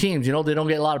Belichick teams, they don't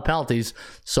get a lot of penalties.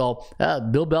 So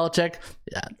Bill Belichick,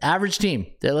 average team.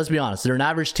 Let's be honest, they're an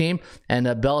average team, and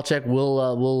Belichick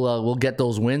will get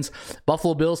those wins.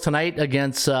 Buffalo Bills tonight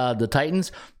against the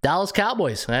Titans. Dallas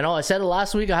Cowboys. I know I said it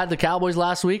last week. I had the Cowboys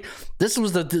last week. This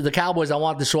was the Cowboys I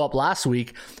wanted to show up last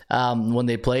week when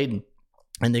they played,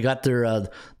 and they got their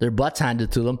butts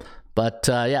handed to them. But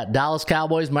Dallas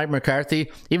Cowboys, Mike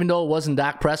McCarthy, even though it wasn't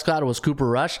Dak Prescott, it was Cooper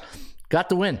Rush, got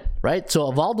the win, right? So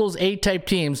of all those A-type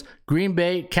teams, Green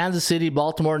Bay, Kansas City,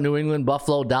 Baltimore, New England,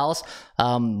 Buffalo, Dallas,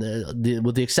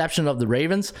 with the exception of the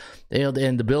Ravens,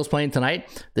 and the Bills playing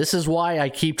tonight, this is why I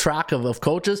keep track of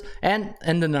coaches and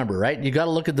the number, right? You got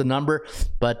to look at the number,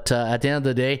 but at the end of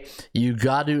the day, you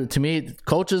got to me,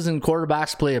 coaches and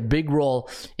quarterbacks play a big role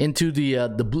into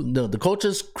the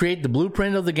coaches create the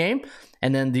blueprint of the game,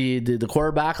 and then the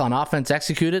quarterback on offense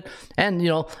execute it. And,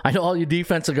 I know all you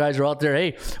defensive guys are out there.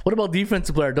 Hey, what about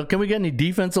defensive player? Can we get any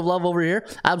defensive love over here?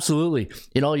 Absolutely.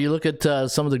 You look at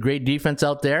some of the great defense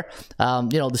out there.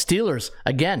 The Steelers,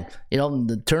 again,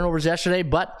 the turnovers yesterday,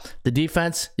 but the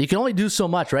defense, you can only do so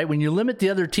much, right? When you limit the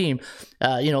other team,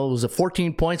 it was a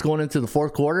 14 points going into the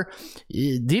fourth quarter.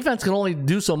 Defense can only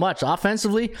do so much.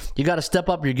 Offensively, you got to step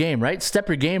up your game, right? Step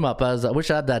your game up. I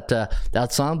wish I had that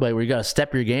song, but where you got to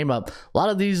step your game up. A lot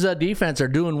of these defense are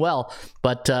doing well,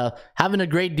 but having a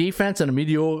great defense and a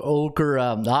mediocre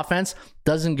offense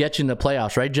doesn't get you in the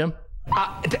playoffs, right, Jim?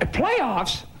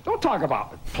 Playoffs? Don't talk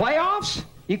about it. Playoffs?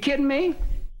 You kidding me?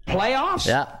 Playoffs?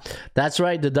 Yeah, that's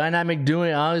right. The dynamic duo,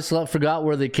 I always forgot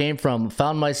where they came from.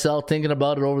 Found myself thinking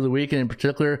about it over the weekend, in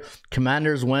particular,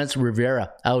 Commanders, Wentz,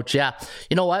 Rivera. Ouch, yeah.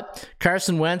 You know what?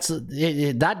 Carson Wentz,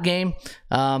 that game,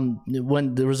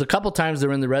 when there was a couple times they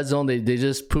were in the red zone, they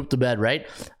just pooped the bed, right?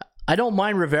 I don't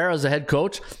mind Rivera as a head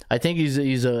coach. I think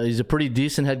he's a pretty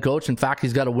decent head coach. In fact,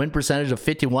 he's got a win percentage of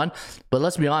 51. But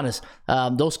let's be honest,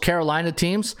 those Carolina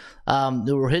teams,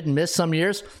 they were hit and miss some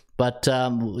years. but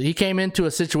he came into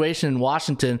a situation in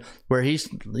Washington where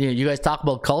you guys talk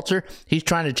about culture. He's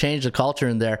trying to change the culture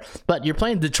in there. But you're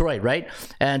playing Detroit, right?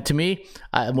 And to me,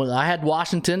 when I had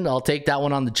Washington, I'll take that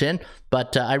one on the chin.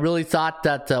 But I really thought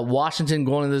that Washington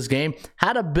going into this game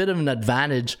had a bit of an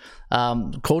advantage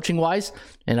coaching-wise,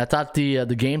 and I thought the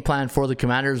game plan for the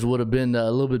Commanders would have been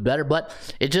a little bit better. But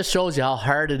it just shows you how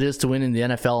hard it is to win in the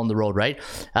NFL on the road, right?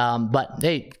 But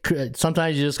hey,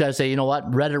 sometimes you just got to say, you know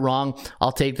what, read it wrong.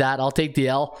 I'll take that. I'll take the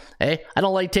L. Hey, I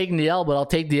don't like taking the L, but I'll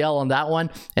take the L on that one,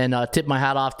 and tip my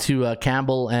hat off to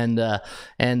Campbell and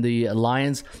the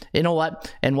Lions. You know what?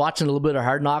 And watching a little bit of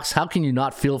Hard Knocks, how can you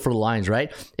not feel for the Lions,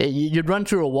 right? You'd run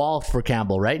through a wall for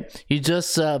Campbell, right? He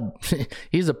just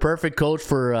he's a perfect coach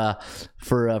for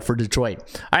Detroit.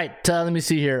 All right, let me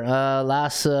see here.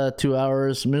 Last 2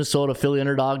 hours, Minnesota Philly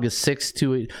underdog is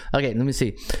 6-2. Okay, let me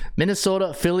see.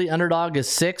 Minnesota Philly underdog is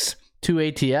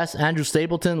 6-2 ATS. Andrew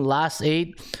Stapleton last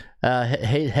 8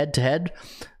 head to head.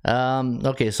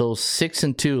 Okay, so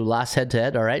 6-2 last head to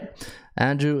head. All right,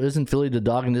 Andrew, isn't Philly the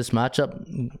dog in this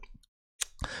matchup?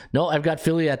 No, I've got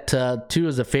Philly at 2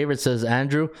 as a favorite, says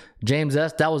Andrew. James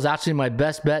S., that was actually my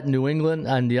best bet in New England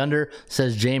and the under,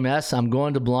 says James S. I'm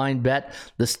going to blind bet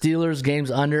the Steelers game's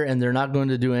under, and they're not going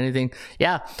to do anything.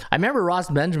 Yeah, I remember Ross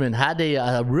Benjamin had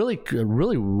a really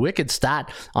wicked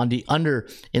stat on the under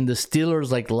in the Steelers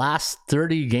like last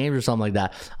 30 games or something like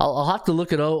that. I'll have to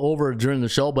look it over during the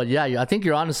show, but yeah, I think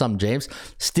you're onto something, James.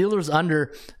 Steelers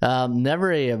under,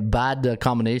 never a bad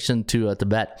combination to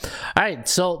bet. All right,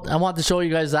 so I want to show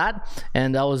you guys that,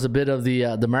 and that was a bit of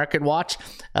the market watch,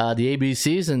 the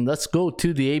ABCs, and let's go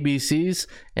to the ABCs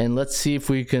and let's see if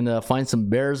we can find some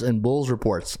Bears and Bulls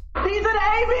reports. These are the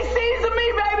ABCs of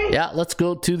me, baby. Yeah, let's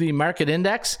go to the market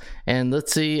index and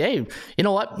let's see. Hey, you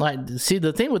know what? See,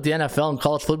 the thing with the NFL and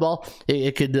college football,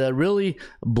 it could really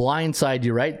blindside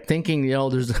you, right? Thinking,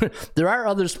 there are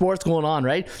other sports going on,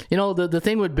 right? The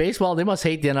thing with baseball, they must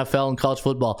hate the NFL and college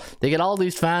football. They get all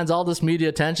these fans, all this media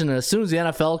attention, and as soon as the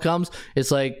NFL comes, it's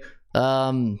like,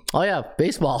 oh yeah,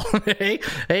 baseball.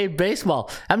 hey, baseball.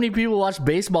 How many people watch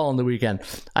baseball on the weekend?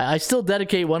 I still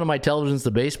dedicate one of my televisions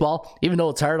to baseball, even though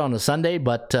it's hard on a Sunday,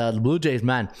 but the Blue Jays,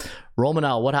 man.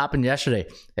 Romanel, what happened yesterday?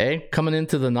 Hey, coming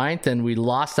into the 9th, and we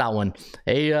lost that one.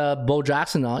 Hey, Bo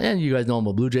Jackson, and you guys know I'm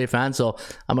a Blue Jay fan, so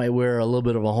I might wear a little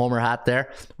bit of a Homer hat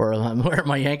there, or I'm wearing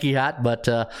my Yankee hat, but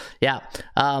yeah,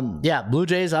 Blue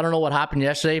Jays, I don't know what happened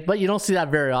yesterday, but you don't see that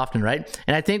very often, right?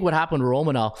 And I think what happened to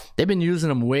Romanel, they've been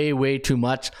using him way too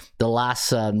much the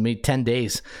last maybe 10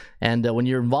 days. And when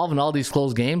you're involved in all these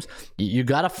close games, you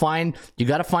gotta find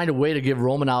a way to give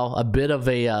Romanel a bit of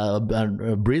a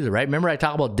breather, right? Remember I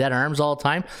talk about dead arms all the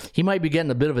time? He might be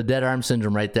getting a bit of a dead arm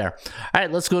syndrome right there. All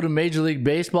right, let's go to Major League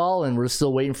Baseball, and we're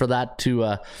still waiting for that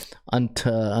to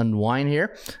unwind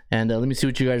here. And let me see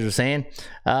what you guys are saying.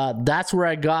 That's where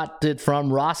I got it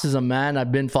from. Ross is a man.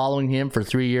 I've been following him for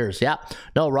 3 years. Yeah,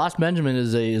 no, Ross Benjamin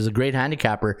is a great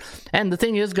handicapper. And the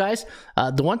thing is, guys,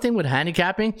 the one thing with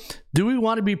handicapping, do we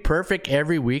want to be perfect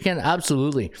every weekend?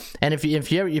 Absolutely. And if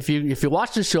you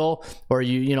watch the show, or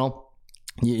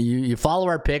you follow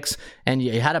our picks and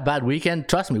you had a bad weekend,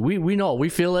 trust me, we know, we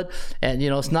feel it, and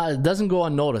it doesn't go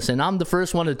unnoticed. And I'm the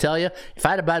first one to tell you, if I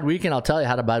had a bad weekend, I'll tell you I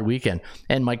had a bad weekend.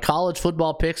 And my college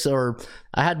football picks,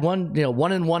 I had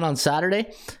 1-1 on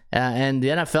Saturday, and the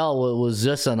NFL was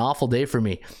just an awful day for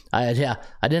me. I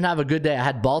didn't have a good day. I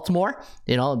had Baltimore,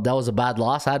 that was a bad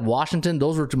loss. I had Washington.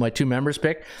 Those were my 2 members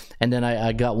pick, and then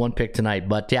I got 1 pick tonight.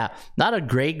 But yeah, not a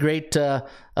great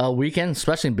weekend,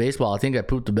 especially in baseball. I think I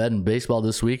pooped the bed in baseball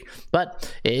this week, but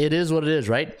it is what it is,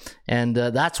 right? And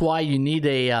that's why you need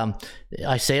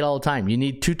I say it all the time, you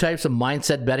need 2 types of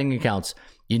mindset betting accounts.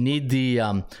 You need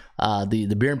the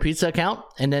beer and pizza account,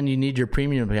 and then you need your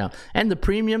premium account. And the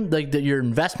premium, your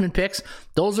investment picks,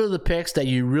 those are the picks that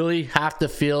you really have to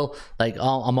feel like,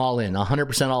 oh, I'm all in,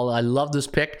 100% all. I love this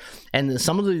pick. And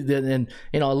some of I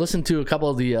listened to a couple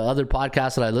of the other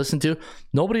podcasts that I listened to.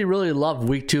 Nobody really loved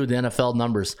week 2 of the NFL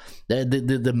numbers.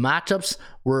 The matchups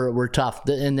were tough.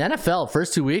 In the NFL,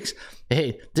 first 2 weeks,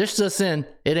 hey, dish this in,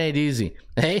 it ain't easy.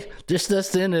 Hey, dish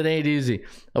this in, it ain't easy.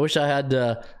 I wish I had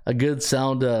a good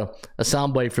sound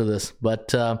bite for this,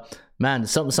 but man,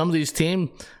 some of these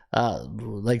teams,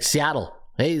 like Seattle.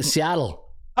 Hey, Seattle.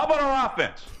 How about our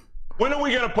offense? When are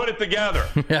we going to put it together?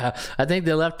 Yeah, I think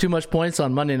they left too much points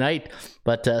on Monday night,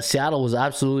 but Seattle was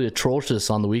absolutely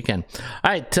atrocious on the weekend.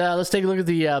 All right, let's take a look at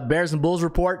the Bears and Bulls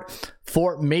report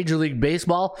for Major League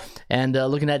Baseball, and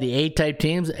looking at the A-type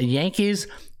teams, Yankees,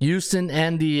 Houston,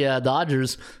 and the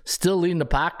Dodgers still leading the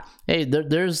pack. Hey,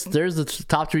 there's the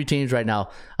top 3 teams right now.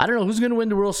 I don't know who's going to win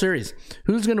the World Series.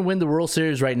 Who's going to win the World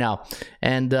Series right now?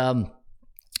 And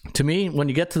To me, when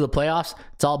you get to the playoffs,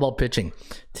 it's all about pitching.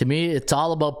 To me, it's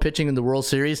all about pitching in the World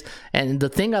Series. And the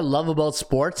thing I love about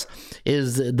sports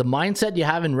is the mindset you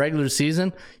have in regular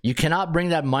season. You cannot bring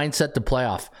that mindset to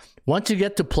playoff. Once you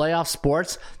get to playoff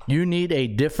sports, you need a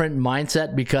different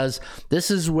mindset, because this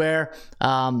is where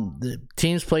the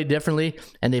teams play differently,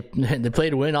 and they play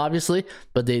to win, obviously,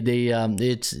 but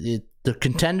the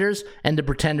contenders and the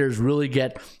pretenders really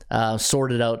get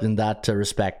sorted out in that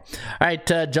respect. All right,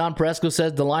 John Presco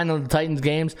says the line on the Titans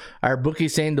games, are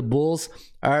bookies saying the Bulls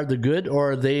are the good,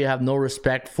 or they have no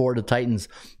respect for the Titans?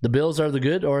 The Bills are the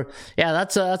good, or yeah,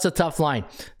 that's a tough line.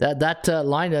 That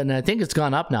line, and I think it's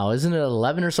gone up now, isn't it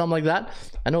 11 or something like that?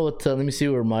 I know what. Let me see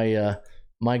where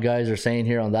my guys are saying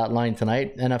here on that line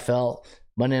tonight. NFL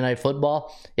Monday Night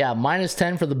Football. Yeah,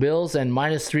 -10 for the Bills and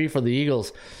 -3 for the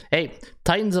Eagles. Hey,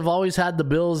 Titans have always had the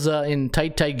Bills in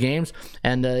tight games,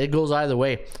 and it goes either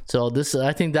way. So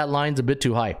I think that line's a bit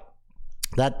too high.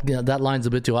 That line's a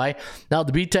bit too high. Now,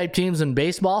 the B-type teams in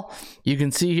baseball, you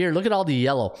can see here, look at all the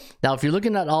yellow. Now, if you're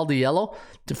looking at all the yellow,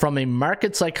 from a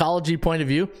market psychology point of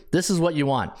view, this is what you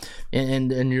want.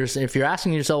 And if you're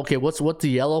asking yourself, okay, what's the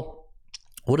yellow?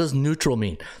 What does neutral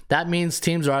mean? That means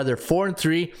teams are either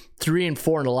 4-3,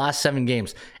 3-4 in the last 7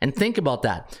 games. And think about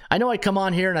that. I know I come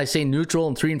on here and I say neutral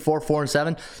and 3-4,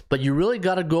 4-7, but you really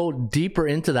got to go deeper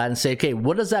into that and say, okay,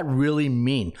 what does that really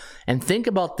mean? And think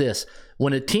about this.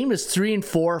 When a team is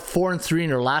 3-4, 4-3 in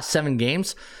their last 7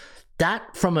 games,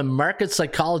 that, from a market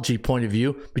psychology point of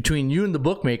view, between you and the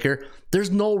bookmaker,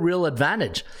 there's no real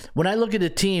advantage. When I look at a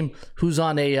team who's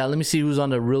on a, let me see who's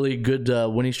on a really good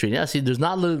winning streak. Yeah, see, there's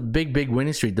not a big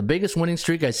winning streak. The biggest winning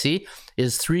streak I see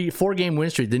is 4-game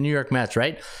win streak, the New York Mets,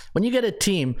 right? When you get a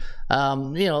team,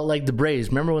 like the Braves.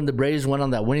 Remember when the Braves went on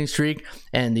that winning streak,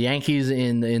 and the Yankees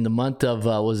in the month of,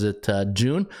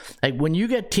 June? Like, when you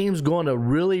get teams going a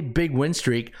really big win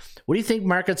streak, what do you think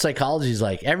market psychology is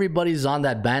like? Everybody's on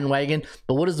that bandwagon,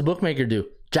 but what does the bookmaker do?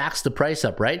 Jacks the price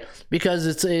up, right? Because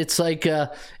it's like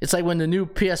when the new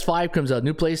PS5 comes out,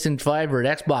 new PlayStation 5 or an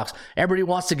Xbox, everybody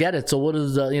wants to get it. So what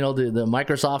does the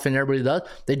Microsoft and everybody does?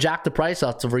 They jack the price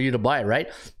up for you to buy it, right?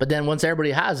 But then once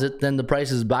everybody has it, then the price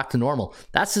is back to normal.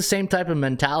 That's the same type of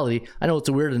mentality. I know it's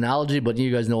a weird analogy, but you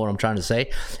guys know what I'm trying to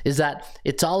say. Is that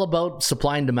it's all about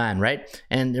supply and demand, right?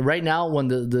 And right now, when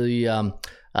the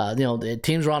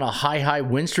teams are on a high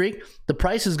win streak, the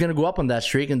price is going to go up on that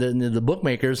streak, and the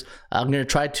bookmakers are going to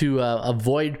try to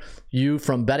avoid you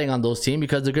from betting on those teams,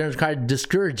 because they're going to try to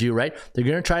discourage you, right? They're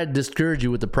going to try to discourage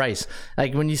you with the price.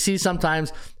 Like when you see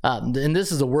sometimes, and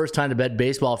this is the worst time to bet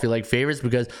baseball if you like favorites,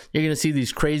 because you're going to see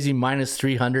these crazy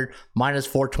 -300,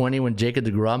 -420 when Jacob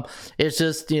deGrom. It's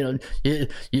just,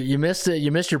 you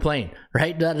missed your plane,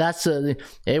 right? That's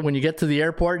when you get to the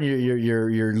airport and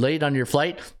you're late on your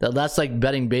flight. That's like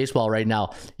betting baseball right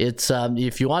now. It's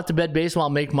if you want to bet baseball,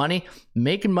 make money.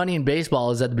 Making money in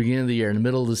baseball is at the beginning of the year, in the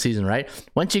middle of the season, right?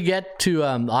 Once you get to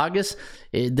August,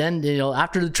 then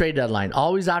after the trade deadline,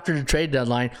 always after the trade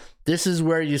deadline, this is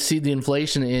where you see the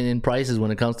inflation in prices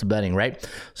when it comes to betting, right?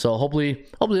 So hopefully,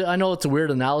 I know it's a weird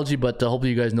analogy, but hopefully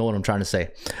you guys know what I'm trying to say.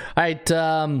 All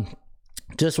right.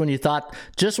 Just when you thought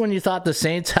the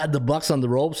Saints had the Bucks on the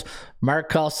ropes, Mark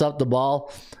Cost up the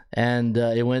ball, and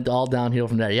it went all downhill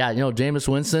from there. Yeah, Jameis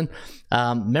Winston.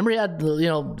 Remember he had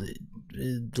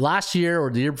last year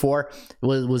or the year before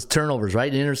was turnovers,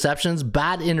 right? Interceptions,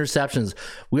 bad interceptions.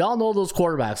 We all know those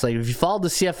quarterbacks. Like if you follow the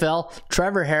CFL,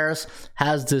 Trevor Harris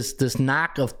has this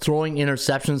knack of throwing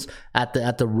interceptions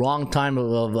at the wrong time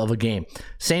of a game.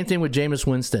 Same thing with Jameis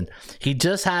Winston. He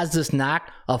just has this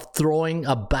knack of throwing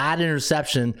a bad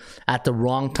interception at the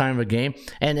wrong time of a game,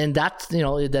 and that's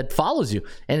that follows you.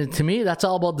 And to me, that's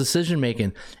all about decision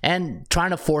making and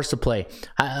trying to force a play.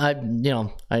 I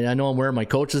know I'm wearing my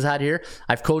coach's hat here.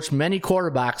 I've coached many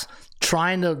quarterbacks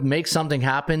trying to make something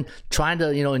happen, trying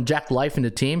to inject life in the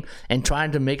team and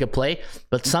trying to make a play.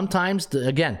 But sometimes,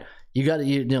 you got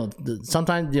to,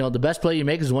 sometimes, the best play you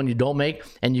make is one you don't make,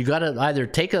 and you got to either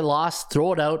take a loss,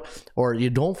 throw it out, or you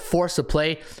don't force a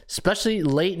play, especially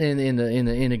late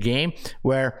in a game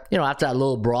where, after that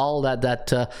little brawl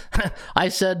that I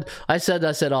said,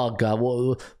 oh God,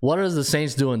 what are the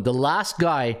Saints doing? The last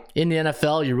guy in the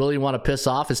NFL you really want to piss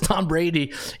off is Tom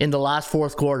Brady in the last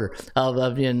fourth quarter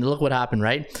and look what happened,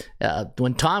 right?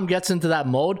 When Tom gets into that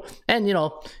mode, and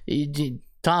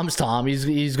Tom's Tom.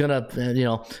 He's gonna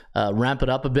ramp it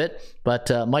up a bit,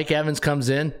 but Mike Evans comes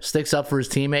in, sticks up for his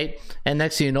teammate, and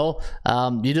next thing you know,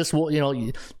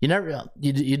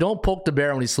 you don't poke the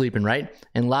bear when he's sleeping, right?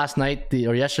 And last night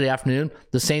or yesterday afternoon,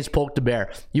 the Saints poked the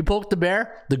bear. You poke the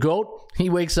bear, the goat, he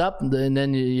wakes up and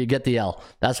then you get the L.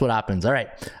 That's what happens. All right.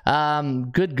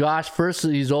 Good gosh. First,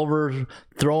 he's over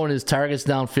throwing his targets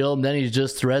downfield, and then he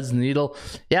just threads the needle.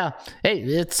 Yeah. Hey,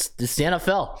 it's the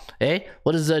NFL. Hey,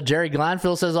 what does Jerry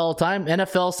Glanville says all the time?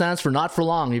 NFL stands for not for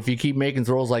long. If you keep making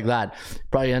throws like that,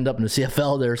 probably end up in the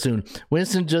CFL there soon.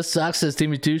 Winston just sucks, says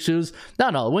Timmy Two Shoes.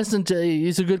 No. Winston,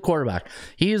 he's a good quarterback.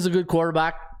 He is a good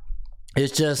quarterback.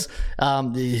 It's just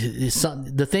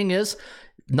the thing is,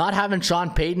 not having Sean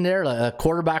Payton there, like a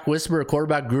quarterback whisperer, a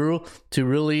quarterback guru, to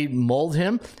really mold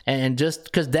him, and just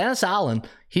because Dennis Allen,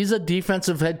 he's a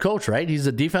defensive head coach, right? He's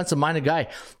a defensive-minded guy.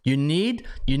 You need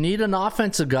an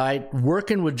offensive guy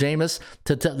working with Jameis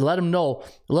to let him know,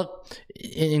 look,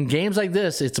 in games like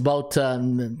this, it's about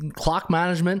clock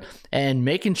management and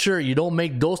making sure you don't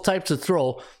make those types of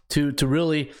throw to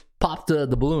really pop the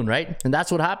balloon, right? And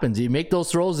that's what happens. You make those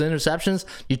throws, interceptions,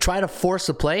 you try to force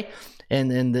a play,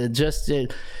 and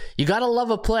you got to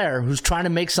love a player who's trying to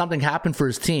make something happen for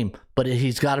his team, but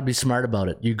he's got to be smart about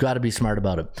it. You got to be smart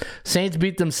about it. Saints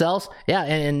beat themselves. Yeah,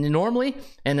 and normally,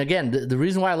 and again, the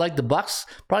reason why I like the Bucks,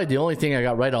 probably the only thing I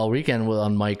got right all weekend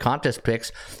on my contest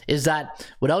picks, is that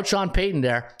without Sean Payton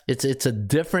there, it's a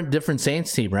different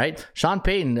Saints team, right? Sean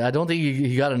Payton, I don't think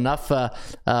he got enough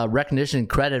recognition and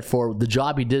credit for the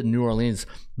job he did in New Orleans,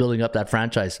 building up that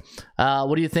franchise.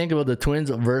 What do you think about the Twins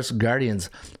versus Guardians?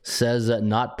 Says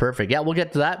not perfect. Yeah, we'll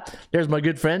get to that. There's my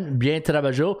good friend, Bien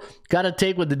Trabajo. Got to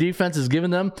take what the defense is giving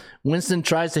them. Winston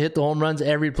tries to hit the home runs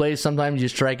every play. Sometimes you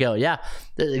strike out. Yeah,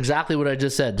 exactly what I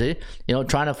just said. You know,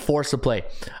 trying to force the play.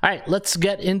 All right, let's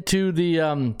get into the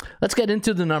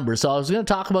numbers. So I was going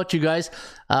to talk about you guys.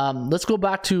 Let's go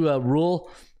back to rule.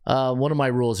 One of my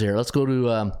rules here. Let's go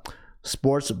to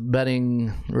sports betting.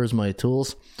 Where's my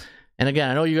tools? And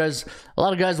again, I know you guys, a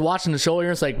lot of guys watching the show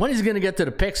here, it's like, when is he going to get to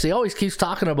the picks? He always keeps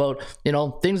talking about,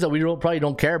 things that we probably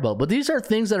don't care about. But these are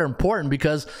things that are important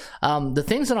because the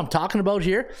things that I'm talking about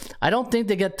here, I don't think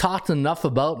they get talked enough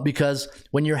about, because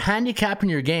when you're handicapping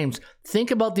your games, think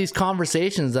about these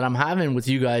conversations that I'm having with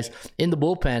you guys in the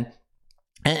bullpen.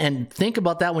 And think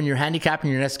about that when you're handicapping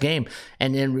your next game.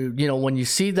 And when you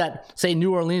see that, say,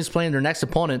 New Orleans playing their next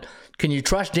opponent, can you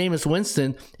trust Jameis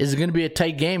Winston? Is it going to be a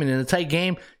tight game? And in a tight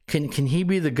game, can he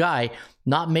be the guy,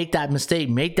 not make that mistake,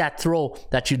 make that throw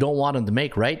that you don't want him to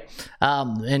make, right?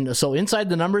 And so inside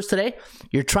the numbers today,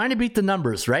 you're trying to beat the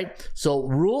numbers, right? So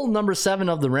rule number 7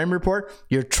 of the Raymond Report,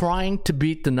 you're trying to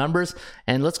beat the numbers.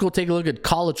 And let's go take a look at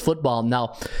college football.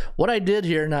 Now, what I did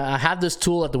here, and I have this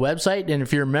tool at the website, and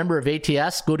if you're a member of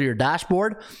ATS, go to your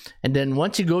dashboard. And then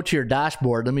once you go to your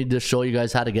dashboard, let me just show you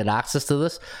guys how to get access to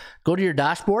this. Go to your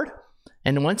dashboard.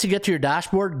 And once you get to your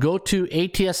dashboard, go to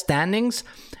ATS standings,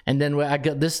 and then I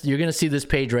got this. You're going to see this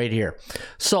page right here.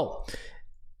 So,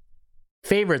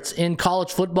 favorites in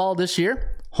college football this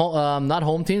year, not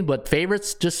home team, but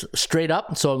favorites just straight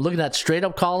up. So, I'm looking at straight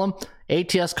up column,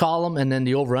 ATS column, and then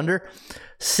the over under.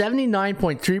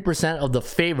 79.3% of the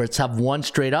favorites have won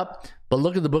straight up, but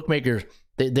look at the bookmakers.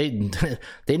 They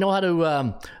know how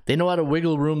to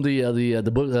wiggle room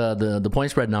the point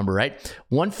spread number, right?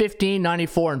 115,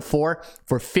 94, and 4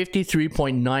 for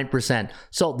 53.9%.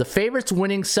 So the favorites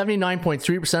winning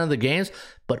 79.3% of the games,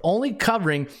 but only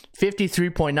covering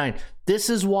 53.9. This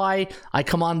is why I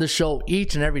come on the show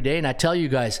each and every day, and I tell you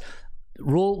guys,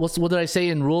 what did I say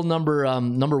in rule number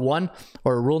 1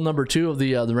 or rule number 2 of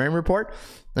the Raymond Report?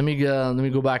 Let me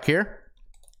go back here.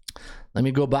 Let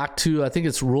me go back to, I think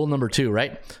it's rule number 2,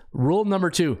 right? Rule number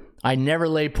 2, I never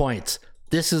lay points.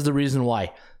 This is the reason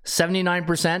why.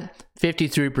 79%,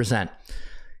 53%.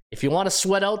 If you want to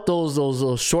sweat out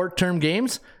those short-term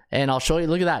games, and I'll show you,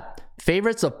 look at that.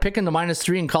 Favorites of picking the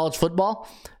 -3 in college football,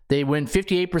 they win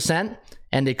 58%,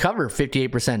 and they cover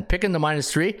 58%. Picking the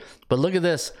 -3, but look at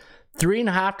this.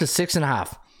 3.5 to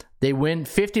 6.5. They win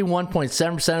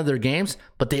 51.7% of their games,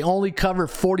 but they only cover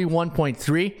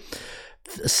 41.3.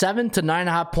 7 to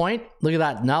 9.5 point. Look at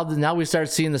that. Now we start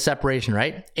seeing the separation,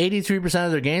 right? 83%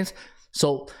 of their games.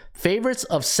 So favorites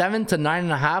of 7 to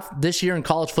 9.5 this year in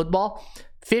college football,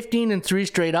 15-3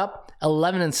 straight up,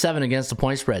 11-7 against the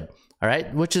point spread. All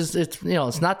right, which is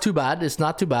it's not too bad. It's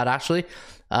not too bad actually.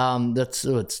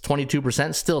 It's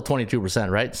 22%, still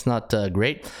 22%, right? It's not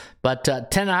great, but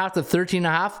 10.5 to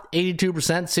 13.5,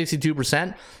 82%,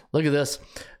 62%. Look at this.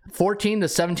 14 to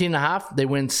 17.5, they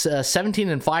win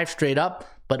 17-5 straight up,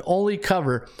 but only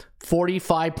cover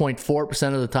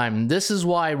 45.4% of the time. And this is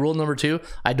why rule number 2,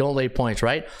 I don't lay points,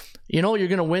 right? You're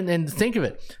going to win, and think of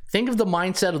it. Think of the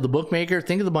mindset of the bookmaker.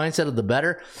 Think of the mindset of the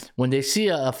bettor. When they see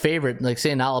a favorite, like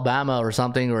say in Alabama or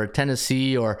something, or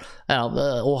Tennessee or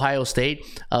Ohio State,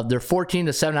 they're 14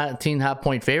 to 17.5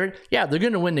 point favorite. Yeah, they're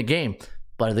going to win the game,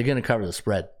 but are they going to cover the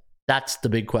spread? That's the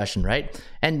big question, right?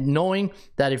 And knowing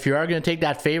that if you are going to take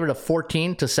that favorite of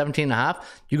 14 to 17.5,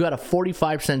 you got a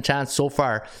 45% chance so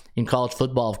far in college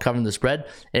football of covering the spread.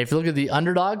 And if you look at the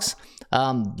underdogs,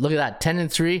 look at that,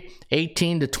 10-3,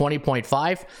 18 to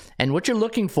 20.5. And what you're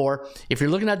looking for, if you're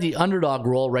looking at the underdog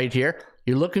roll right here,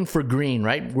 you're looking for green,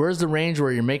 right? Where's the range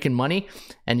where you're making money?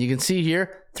 And you can see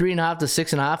here, 3.5 to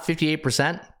 6.5,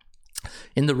 58%.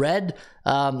 In the red,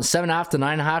 7.5 to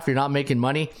 9.5, you're not making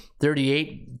money,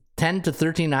 38. 10 to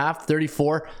 13.5,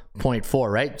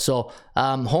 34.4, right? So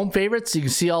home favorites, you can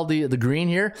see all the green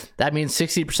here. That means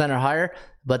 60% or higher.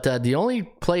 But the only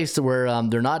place where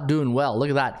they're not doing well, look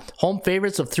at that. Home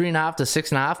favorites of 3.5 to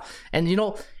 6.5. And, you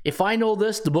know, if I know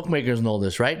this, the bookmakers know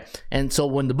this, right? And so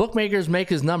when the bookmakers make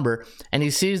his number and he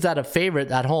sees that a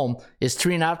favorite at home is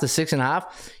 3.5 to 6.5,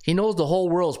 he knows the whole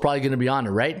world is probably going to be on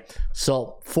it, right?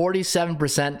 So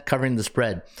 47% covering the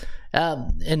spread.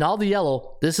 And all the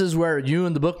yellow, this is where you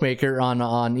and the bookmaker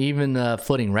on even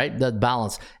footing, right? That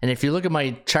balance. And if you look at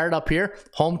my chart up here,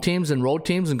 home teams and road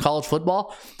teams in college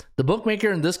football, the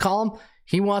bookmaker in this column,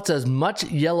 he wants as much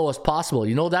yellow as possible.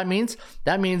 You know what that means?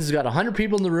 That means he's got 100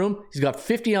 people in the room. He's got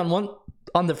 50 on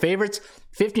the favorites,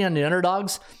 50 on the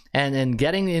underdogs, and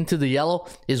getting into the yellow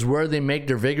is where they make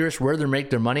their vigorous, where they make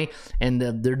their money, and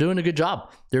they're doing a good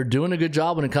job. They're doing a good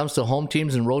job when it comes to home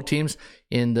teams and road teams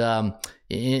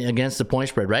against the point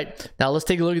spread, right? Now let's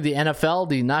take a look at the NFL,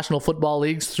 the National Football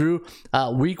Leagues through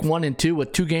week 1 and 2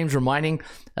 with 2 games remaining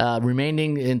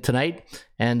in tonight.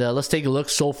 And let's take a look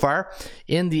so far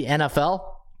in the NFL.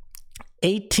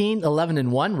 18, 11,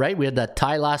 and 1, right? We had that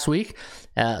tie last week.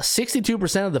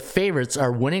 62% of the favorites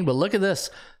are winning, but look at this.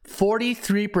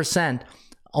 43%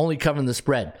 only covering the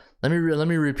spread. Let me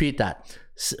repeat that.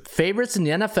 Favorites in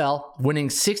the NFL winning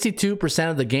 62%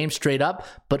 of the games straight up,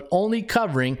 but only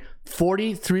covering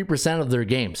 43% of their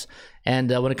games.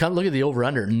 And when it comes, look at the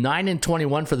over-under,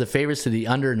 9-21 for the favorites to the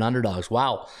under and underdogs.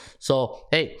 Wow. So,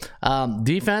 hey,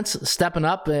 defense stepping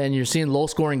up, and you're seeing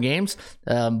low-scoring games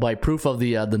by proof of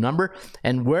the number.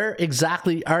 And where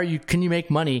exactly can you make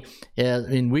money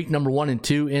in week number 1 and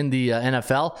 2 in the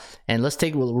NFL? And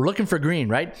we're looking for green,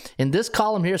 right? In this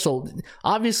column here, so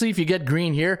obviously if you get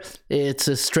green here, it's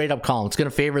a straight-up column. It's going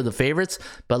to favor the favorites.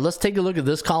 But let's take a look at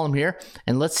this column here,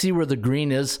 and let's see where the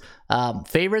green is.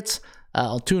 Favorites.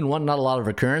 2 and 1, not a lot of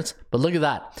occurrence, but look at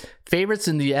that. Favorites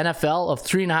in the NFL of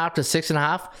 3.5 to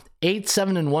 6.5, 8,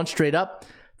 7, and 1 straight up,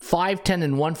 5, 10,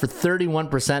 and 1 for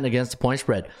 31% against the point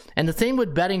spread. And the thing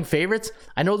with betting favorites,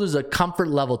 I know there's a comfort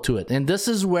level to it. And this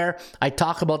is where I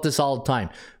talk about this all the time.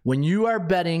 When you are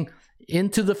betting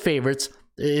into the favorites,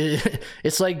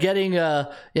 it's like getting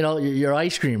your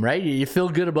ice cream, right? You feel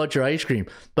good about your ice cream,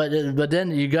 but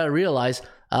then you got to realize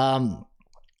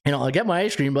I get my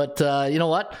ice cream, but you know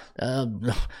what?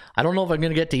 I don't know if I'm going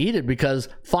to get to eat it because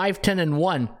 5, 10, and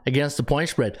 1 against the point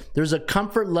spread. There's a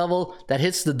comfort level that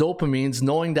hits the dopamines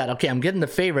knowing that, okay, I'm getting the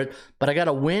favorite, but I got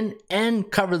to win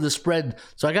and cover the spread.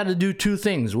 So I got to do 2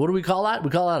 things. What do we call that? We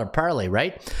call that a parlay,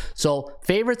 right? So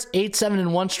favorites, 8, 7,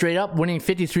 and 1 straight up, winning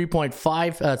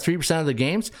 53% of the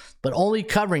games, but only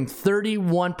covering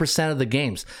 31% of the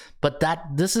games. But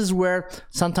this is where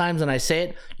sometimes, when I say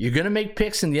it, you're going to make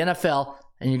picks in the NFL,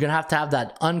 and you're going to have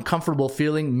that uncomfortable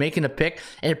feeling making a pick.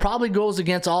 And it probably goes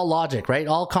against all logic, right?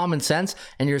 All common sense.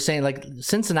 And you're saying, like,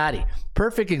 Cincinnati,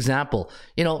 perfect example.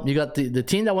 You got the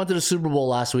team that went to the Super Bowl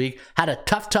last week, had a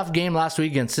tough game last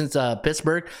week against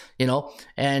Pittsburgh,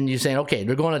 and you're saying, okay,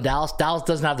 they're going to Dallas. Dallas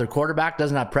doesn't have their quarterback,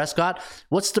 doesn't have Prescott.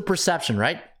 What's the perception,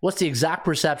 right? What's the exact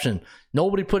perception?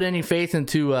 Nobody put any faith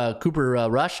into Cooper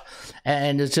Rush,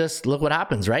 and it's just, look what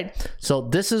happens, right? So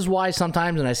this is why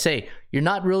sometimes when I say you're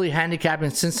not really handicapping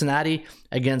Cincinnati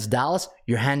against Dallas,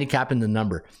 you're handicapping the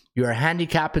number. You are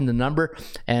handicapping the number,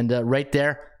 and right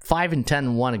there, 5 and 10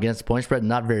 and 1 against the point spread,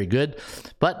 not very good.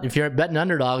 But if you're betting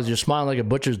underdogs, you're smiling like a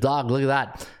butcher's dog. Look at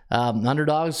that.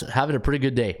 Underdogs having a pretty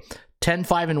good day. 10,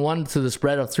 5, and 1 to the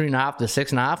spread of 3.5 to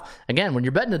 6.5. Again, when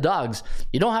you're betting the dogs,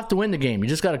 you don't have to win the game. You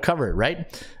just got to cover it,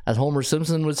 right? As Homer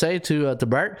Simpson would say to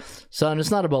Bart. So it's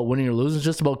not about winning or losing. It's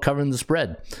just about covering the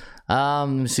spread. Let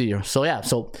me see here.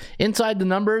 So inside the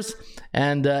numbers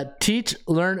and teach,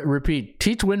 learn, repeat.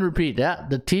 Teach, win, repeat. Yeah,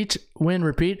 the teach, win,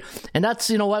 repeat. And that's,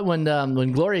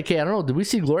 when Gloria K, I don't know, did we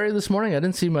see Gloria this morning? I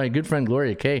didn't see my good friend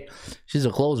Gloria K. She's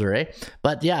a closer, eh?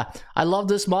 But yeah, I love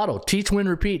this motto. Teach, win,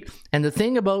 repeat. And the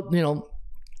thing about,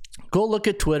 go look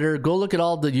at Twitter. Go look at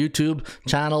all the YouTube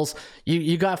channels.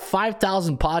 You got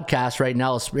 5,000 podcasts right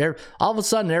now. All of a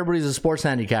sudden, everybody's a sports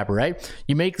handicapper, right?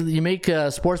 You make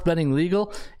sports betting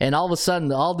legal, and all of a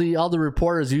sudden, all the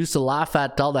reporters used to laugh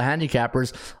at all the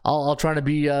handicappers, all trying to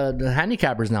be the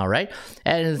handicappers now, right?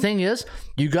 And the thing is,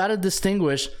 you got to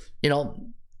distinguish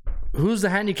who's the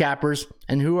handicappers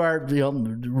and who are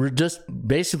just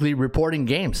basically reporting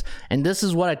games. And this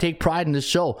is what I take pride in this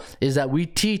show, is that we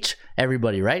teach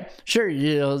everybody, right? Sure,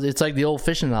 it's like the old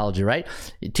fishing analogy, right?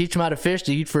 You teach them how to fish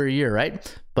to eat for a year,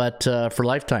 right? But for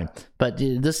lifetime. But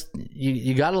this,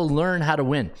 you got to learn how to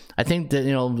win. I think that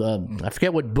I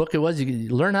forget what book it was.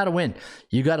 You learn how to win.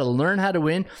 You got to learn how to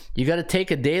win. You got to take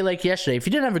a day like yesterday. If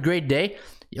you didn't have a great day,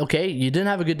 okay, you didn't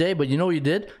have a good day, but you know what you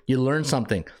did? You learned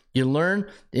something. You learn,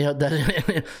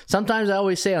 that sometimes I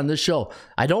always say on this show,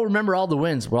 I don't remember all the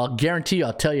wins, but I'll guarantee you,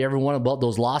 I'll tell you everyone about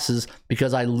those losses,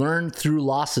 because I learned through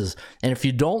losses. And if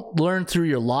you don't learn through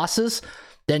your losses,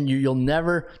 then you'll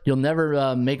never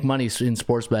make money in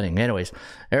sports betting. Anyways,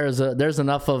 there's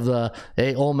enough of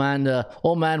the old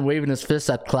man waving his fist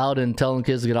at cloud and telling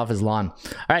kids to get off his lawn.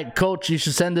 All right, Coach, you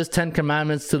should send this 10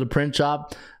 Commandments to the print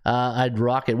shop. I'd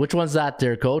rock it. Which one's that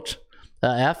there, Coach?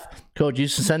 F? Coach, you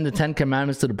should send the 10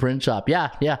 Commandments to the print shop. Yeah.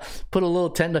 Put a little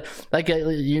 10, like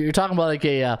you're talking about like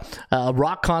a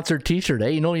rock concert t-shirt, eh?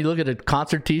 You look at a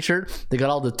concert t-shirt, they got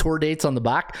all the tour dates on the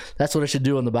back. That's what I should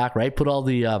do on the back, right? Put all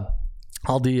the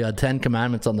 10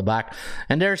 Commandments on the back.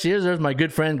 And there she is. There's my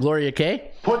good friend Gloria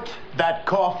K. Put that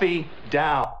coffee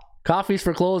down. Coffees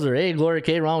for closer. Hey, Gloria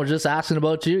K. Ron was just asking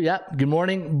about you. Yep. Good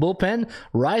morning, bullpen.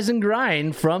 Rise and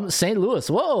grind from St. Louis.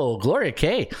 Whoa, Gloria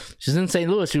K. She's in St.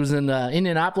 Louis. She was in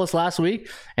Indianapolis last week,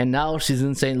 and now she's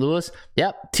in St. Louis.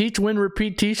 Yep. Teach, win,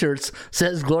 repeat t-shirts,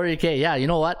 says Gloria K. Yeah, you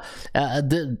know what?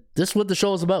 This is what the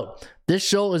show is about. This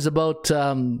show is about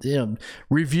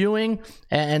reviewing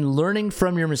and learning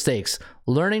from your mistakes.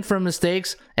 Learning from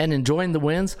mistakes and enjoying the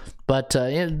wins. But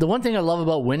the one thing I love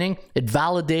about winning, it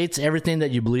validates everything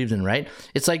that you believed in, right?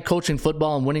 It's like coaching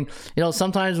football and winning.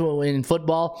 Sometimes in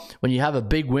football, when you have a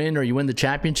big win or you win the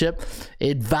championship,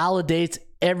 it validates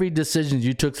every decision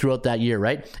you took throughout that year,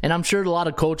 right? And I'm sure a lot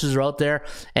of coaches are out there,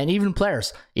 and even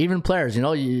players,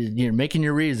 you're making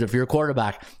your reads. If you're a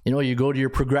quarterback, you go to your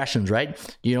progressions, right?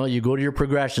 You go to your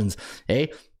progressions.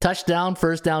 Hey, touchdown,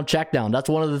 first down, check down. That's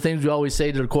one of the things we always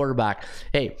say to the quarterback.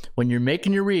 Hey, when you're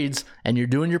making your reads and you're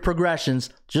doing your progressions,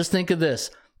 just think of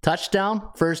this. Touchdown,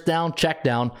 first down, check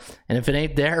down. And if it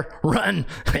ain't there, run.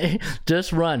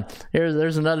 Just run.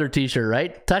 There's another t-shirt,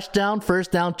 right? Touchdown,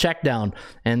 first down, check down.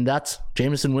 And that's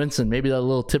Jameson Winston. Maybe that's a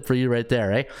little tip for you right there,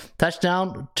 right?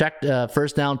 Touchdown, check,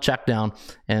 first down, check down.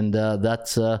 And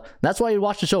that's why you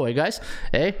watch the show, guys?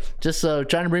 Hey, just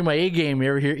trying to bring my A game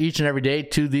here each and every day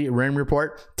to the Raymond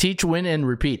Report. Teach, win, and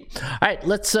repeat. All right,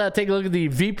 let's take a look at the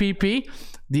VPP,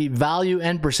 the value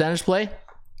and percentage play.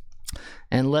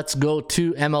 And let's go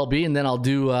to MLB, and then I'll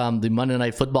do the Monday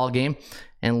Night Football game.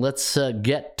 And let's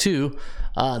get to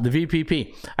the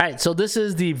VPP. All right, so this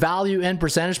is the value and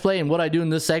percentage play. And what I do in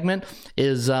this segment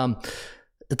is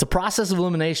it's a process of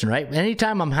elimination, right?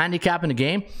 Anytime I'm handicapping a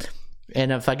game,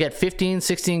 and if I get 15,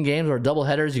 16 games or double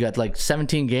headers, you got like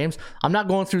 17 games. I'm not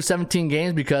going through 17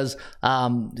 games because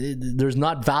there's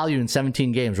not value in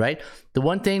 17 games, right? The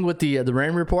one thing with the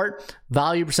Raymond Report,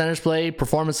 value, percentage play,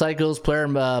 performance cycles, player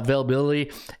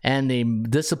availability, and the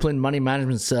disciplined money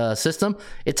management system,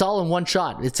 it's all in one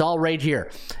shot. It's all right here.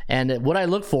 And what I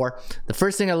look for, the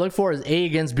first thing I look for is A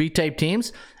against B-type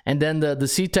teams. And then the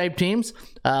C-type teams,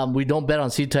 we don't bet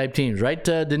on C-type teams, right,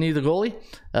 Denis the goalie?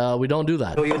 We don't do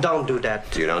that. No, you don't do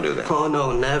that. You don't do that. Oh,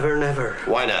 no, never.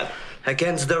 Why not?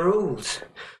 Against the rules.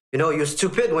 You're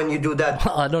stupid when you do that.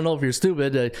 I don't know if you're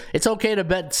stupid. It's okay to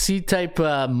bet C-type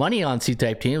money on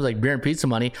C-type teams, like beer and pizza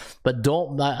money, but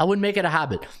I wouldn't make it a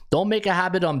habit. Don't make a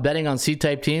habit on betting on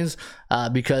C-type teams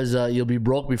because you'll be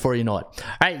broke before you know it.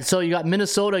 All right, so you got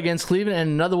Minnesota against Cleveland, and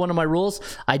another one of my rules,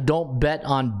 I don't bet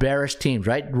on bearish teams,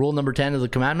 right? Rule number 10 of the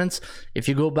commandments. If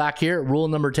you go back here, rule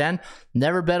number 10,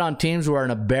 never bet on teams who are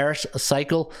in a bearish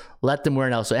cycle. Let them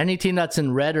wear out. So any team that's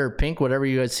in red or pink, whatever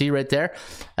you guys see right there,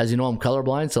 as you know, I'm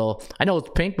colorblind, so I know it's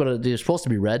pink, but it's supposed to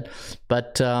be red.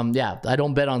 But yeah, I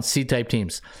don't bet on C-type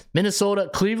teams. Minnesota,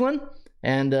 Cleveland,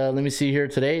 and let me see here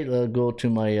today. I'll go to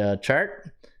my chart.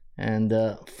 And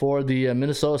for the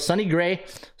Minnesota, Sonny Gray,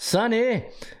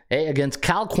 against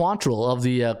Cal Quantrill of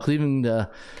the Cleveland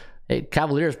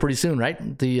Cavaliers pretty soon,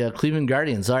 right? The Cleveland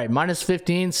Guardians. All right, minus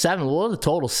 15, 7. What was the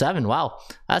total? 7. Wow,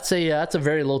 that's a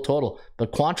very low total.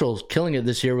 But Quantrill's killing it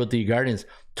this year with the Guardians.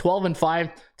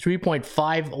 12-5,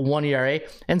 3.51 ERA,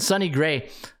 and Sonny Gray,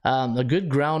 a good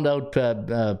ground out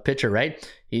pitcher, right?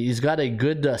 He's got a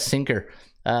good sinker.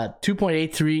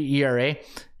 2.83 ERA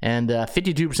and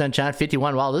 52% chance,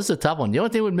 51. Wow, this is a tough one. The only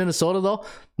thing with Minnesota, though,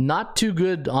 not too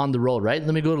good on the road, right?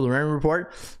 Let me go to the Raymond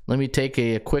Report. Let me take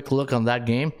a quick look on that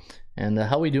game. And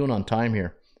how are we doing on time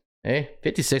here? Hey,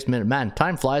 56 minutes. Man,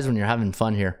 time flies when you're having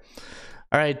fun here.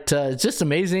 All right, it's just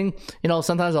amazing. You know,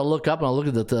 sometimes I'll look up and I'll look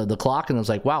at the clock and I was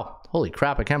like, wow, holy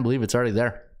crap, I can't believe it's already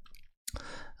there.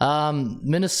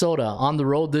 Minnesota on the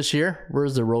road this year.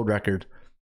 Where's the road record?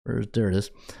 There it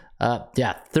is.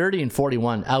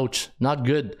 30-41. Ouch. Not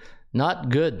good. Not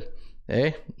good.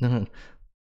 Eh?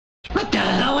 What the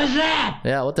hell is that?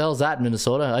 Yeah, what the hell is that,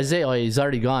 Minnesota? Isaiah, he's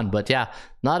already gone, but yeah,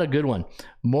 not a good one.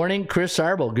 Morning, Chris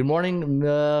Arbo. Good morning,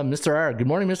 Mr. R. Good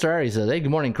morning, Mr. R. He says, hey,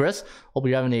 good morning, Chris. Hope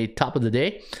you're having a top of the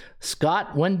day.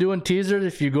 Scott, when doing teasers,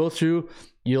 if you go through,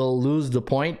 you'll lose the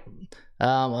point.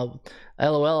 LOL,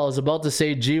 I was about to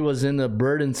say G was in the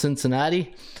bird in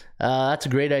Cincinnati. That's a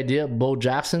great idea, Bo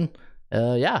Jackson.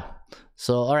 Yeah.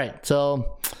 So, all right.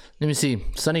 So, let me see.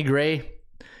 Sonny Gray,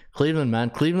 Cleveland, man.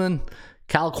 Cleveland,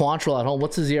 Cal Quantrill at home.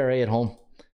 What's his ERA at home?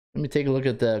 Let me take a look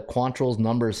at the Quantrill's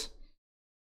numbers.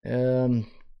 You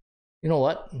know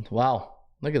what? Wow.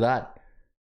 Look at that.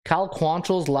 Cal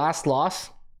Quantrill's last loss.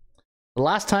 The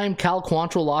last time Cal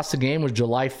Quantrill lost a game was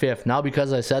July 5th. Now,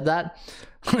 because I said that,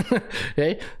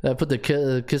 hey, I put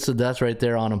the kiss of death right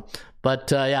there on him.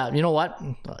 But yeah, you know what?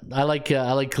 I like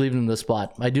Cleveland in this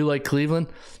spot. I do like Cleveland.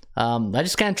 I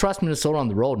just can't trust Minnesota on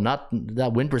the road. Not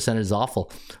that win percentage is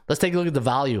awful. Let's take a look at the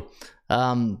value.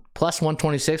 Plus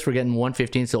 126, we're getting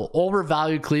 115. So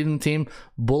overvalued Cleveland team.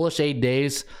 Bullish 8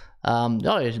 days.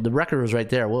 The record was right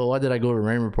there. Well, why did I go to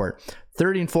Raymond report?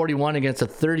 30-41 against a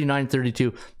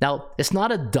 39-32. Now, it's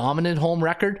not a dominant home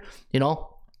record, you know.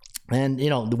 And, you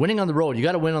know, the winning on the road, you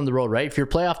got to win on the road, right? If you're a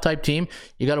playoff type team,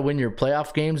 you got to win your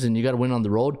playoff games and you got to win on the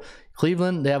road.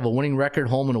 Cleveland, they have a winning record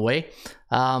home and away.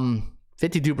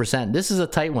 52%. This is a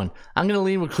tight one. I'm going to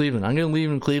lean with Cleveland. I'm going to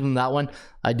lean with Cleveland that one.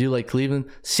 I do like Cleveland.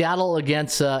 Seattle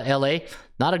against LA.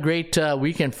 Not a great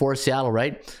weekend for Seattle,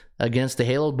 right? Against the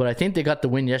Halos, but I think they got the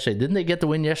win yesterday. Didn't they get the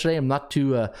win yesterday? I'm not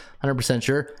too 100%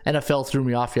 sure. NFL threw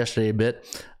me off yesterday a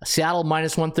bit. Seattle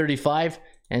minus 135.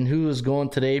 And who is going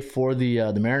today for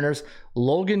the Mariners?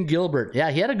 Logan Gilbert. Yeah,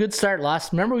 he had a good start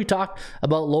last. Remember we talked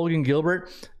about Logan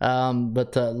Gilbert,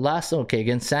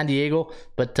 against San Diego.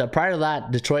 But prior to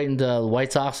that, Detroit and the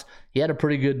White Sox, he had a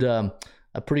pretty good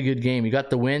game. He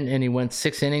got the win and he went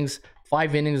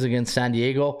 5 innings against San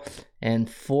Diego. And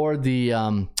for the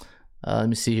let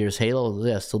me see, here's Halo.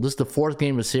 Yeah, so this is the 4th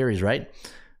game of the series, right?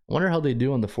 I wonder how they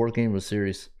do on the 4th game of the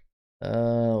series.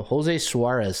 Jose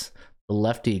Suarez, the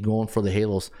lefty, going for the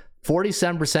Halos.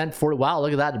 47%. Wow,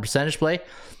 look at that, the percentage play.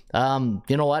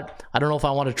 You know what? I don't know if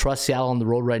I want to trust Seattle on the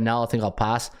road right now. I think I'll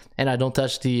pass. And I don't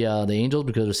touch the Angels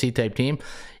because they're a C-type team.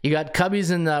 You got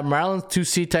Cubbies and Marlins, 2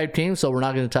 C-type teams, so we're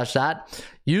not going to touch that.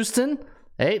 Houston,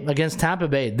 hey, against Tampa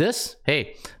Bay. This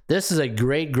is a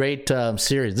great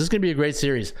series. This is going to be a great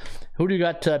series. Who do you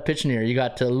got pitching here? You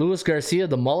got Luis Garcia,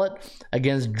 the mullet,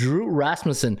 against Drew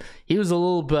Rasmussen. He was a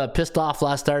little pissed off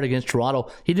last start against Toronto.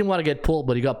 He didn't want to get pulled,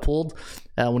 but he got pulled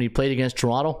when he played against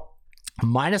Toronto.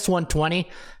 Minus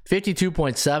 120,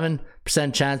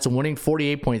 52.7% chance of winning,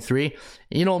 48.3.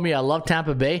 You know me, I love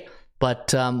Tampa Bay,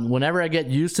 but whenever I get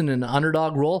Houston in an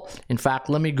underdog role, in fact,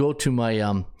 let me go to my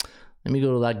let me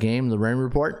go to that game, the Rain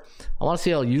Report. I want to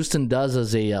see how Houston does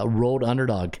as a road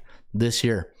underdog this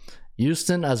year.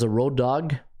 Houston as a road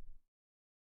dog.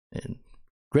 And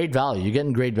great value. You're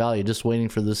getting great value. Just waiting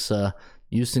for this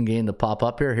Houston game to pop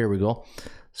up here. Here we go.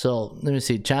 So let me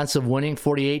see. Chance of winning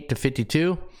 48 to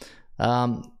 52.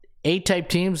 8-type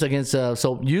teams against.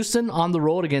 So Houston on the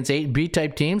road against 8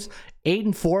 B-type teams.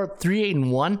 8-4,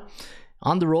 3-8-1.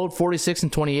 On the road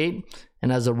 46-28.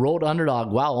 And as a road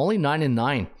underdog, wow, only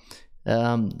 9-9.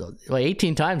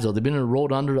 18 times though. They've been in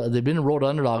road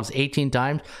underdogs 18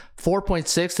 times,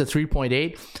 4.6 to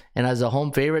 3.8, and as a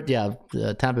home favorite,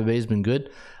 Tampa Bay's been good.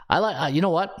 I like, you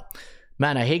know what,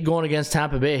 man, I hate going against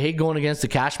Tampa Bay. I hate going against the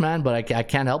Cashman, but I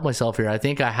can't help myself here. I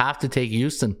think I have to take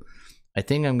Houston. I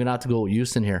think I'm gonna have to go with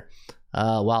Houston here.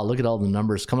 Wow, look at all the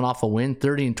numbers coming off a win,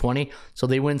 30-20. So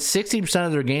they win 60%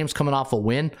 of their games coming off a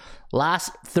win. Last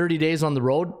 30 days on the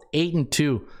road,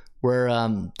 8-2. Where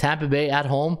Tampa Bay at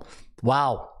home.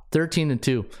 Wow, 13-2.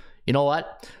 You know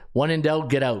what? One in doubt,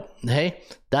 get out. Hey,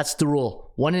 that's the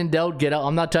rule. One in doubt, get out.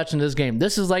 I'm not touching this game.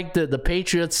 This is like the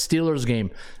Patriots-Steelers game,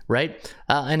 right?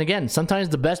 And again, sometimes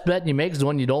the best bet you make is the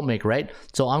one you don't make, right?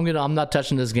 So I'm not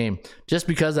touching this game just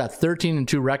because that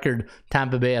 13-2 record,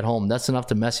 Tampa Bay at home. That's enough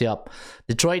to mess you up.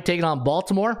 Detroit taking on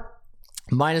Baltimore.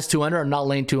 Minus 200. I'm not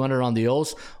laying 200 on the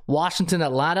O's. Washington,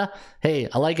 Atlanta. Hey,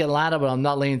 I like Atlanta, but I'm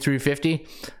not laying 350.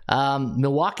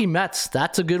 Milwaukee Mets.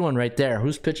 That's a good one right there.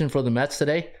 Who's pitching for the Mets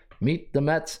today? Meet the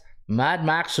Mets. Mad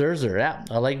Max Scherzer. Yeah,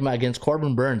 I like him against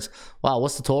Corbin Burns. Wow,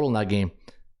 what's the total in that game?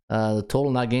 The total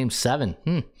in that game, 7.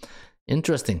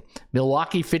 Interesting.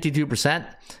 Milwaukee, 52%.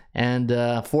 And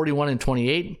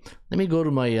 41-28. Let me go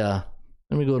to my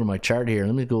Let me go to my chart here.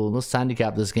 Let's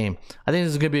handicap this game. I think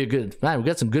this is going to be a good, man, we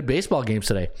got some good baseball games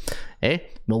today. Hey,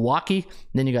 Milwaukee,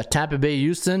 then you got Tampa Bay,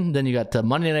 Houston, then you got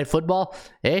Monday Night Football.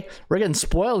 Hey, we're getting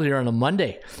spoiled here on a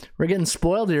Monday. We're getting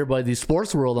spoiled here by the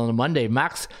sports world on a Monday.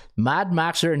 Mad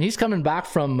Maxer, and he's coming back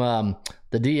from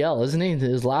the DL, isn't he?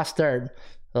 His last start,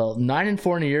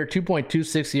 9-4 in a year,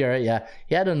 2.26 ERA. Yeah,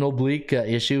 he had an oblique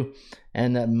issue,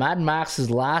 and Mad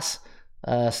Max's last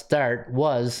start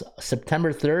was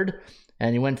September 3rd.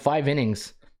 And he went 5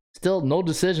 innings. Still no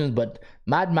decisions, but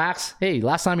Mad Max, hey,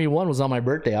 last time he won was on my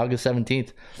birthday, August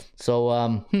 17th. So,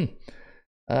 August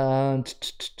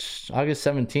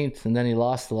 17th, and then he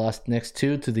lost the next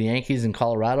 2 to the Yankees in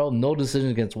Colorado. No decision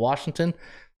against Washington.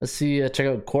 Let's see, check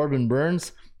out Corbin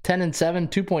Burns, 10-7,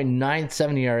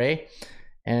 2.97 ERA.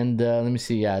 And let me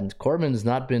see, Corbin has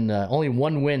not been, only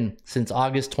 1 win since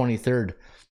August 23rd.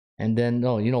 And then,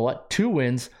 oh, you know what, 2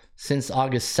 wins since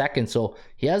August 2nd. So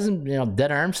he hasn't,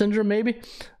 dead arm syndrome maybe.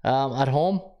 At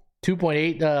home,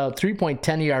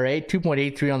 3.10 ERA,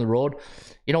 2.83 on the road.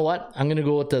 You know what? I'm going to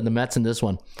go with the Mets in this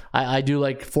one. I do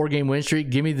like 4-game win streak.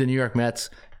 Give me the New York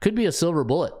Mets. Could be a silver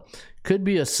bullet. No,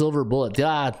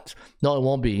 it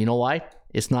won't be. You know why?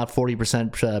 It's not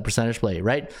 40% percentage play,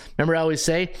 right? Remember I always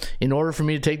say, in order for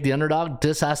me to take the underdog,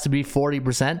 this has to be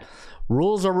 40%.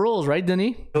 Rules are rules, right,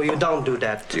 Denis? No, you don't do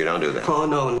that. You don't do that. Oh,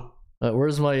 no.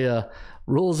 Where's my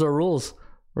rules are rules?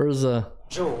 Where's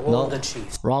Joe, the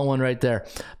Chiefs. Wrong one right there.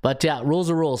 But yeah, rules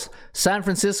are rules. San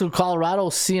Francisco,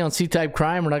 Colorado, C on C-type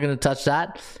crime. We're not going to touch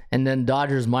that. And then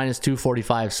Dodgers minus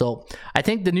 245. So I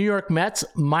think the New York Mets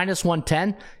minus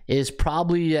 110 is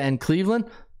probably, and Cleveland,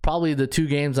 probably the 2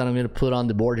 games that I'm going to put on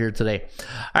the board here today.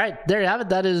 All right, there you have it.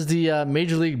 That is the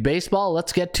Major League Baseball.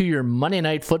 Let's get to your Monday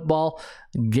Night Football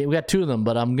game. We got 2 of them,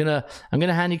 but I'm gonna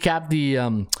handicap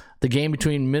the game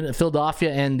between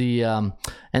Philadelphia and the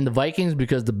Vikings,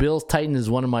 because the Bills Titan is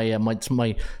one of my it's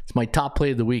my top play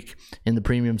of the week in the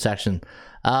premium section.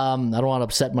 I don't want to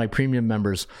upset my premium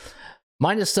members.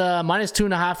 Minus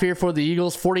 2.5 here for the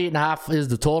Eagles. 48.5 is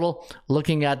the total.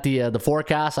 Looking at the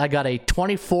forecast, I got a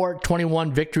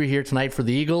 24-21 victory here tonight for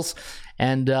the Eagles.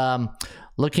 And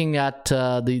looking at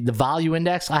the value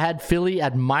index, I had Philly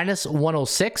at minus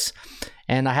 106.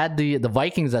 And I had the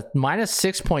Vikings at minus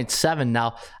 6.7.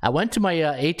 Now, I went to my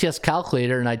ATS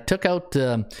calculator and I took out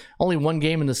only 1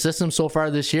 game in the system so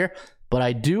far this year. But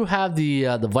I do have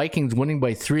the Vikings winning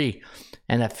by 3.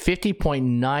 And at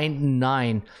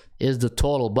 50.99 is the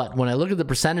total. But when I look at the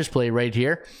percentage play right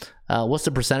here, what's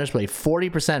the percentage play?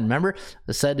 40%. Remember,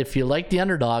 I said if you like the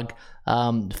underdog,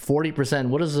 40%.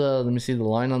 What is let me see the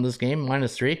line on this game,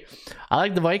 minus 3. I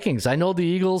like the Vikings. I know the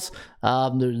Eagles,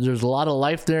 there's a lot of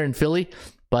life there in Philly,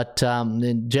 but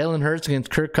Jalen Hurts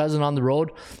against Kirk Cousins on the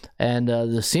road, and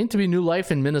there seems to be new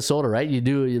life in Minnesota, right?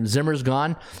 Zimmer's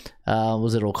gone.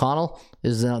 Was it O'Connell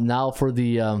is now for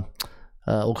the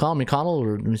McConnell,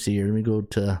 or let me see here. Let me go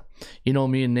to,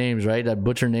 me and names, right? I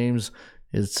butcher names.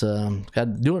 It's trying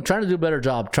to do a better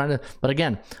job. But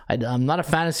again, I'm not a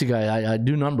fantasy guy. I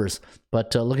do numbers.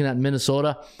 But looking at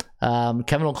Minnesota,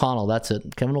 Kevin O'Connell. That's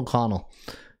it, Kevin O'Connell.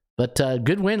 But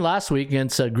good win last week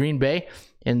against Green Bay.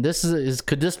 And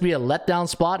could this be a letdown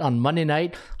spot on Monday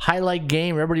night? Highlight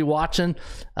game, everybody watching.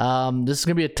 This is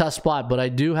gonna be a tough spot, but I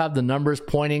do have the numbers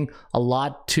pointing a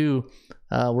lot to.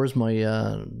 Where's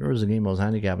the game I was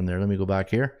handicapping there? Let me go back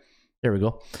here. There we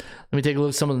go. Let me take a look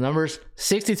at some of the numbers.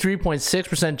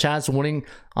 63.6% chance of winning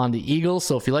on the Eagles.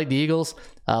 So if you like the Eagles,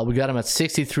 we got them at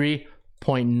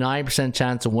 63.9%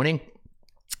 chance of winning.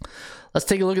 Let's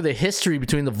take a look at the history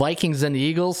between the Vikings and the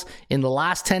Eagles. In the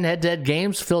last 10 head-to-head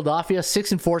games, Philadelphia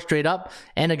 6-4 straight up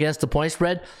and against the point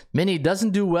spread. Minnie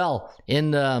doesn't do well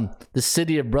in the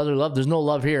city of brother love. There's no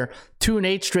love here.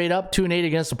 2-8 straight up, 2-8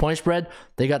 against the point spread.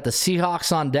 They got the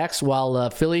Seahawks on decks, while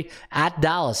Philly at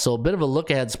Dallas. So a bit of a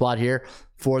look-ahead spot here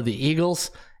for the Eagles.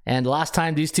 And the last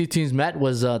time these 2 teams met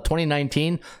was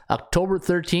 2019, October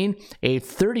 13, a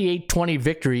 38-20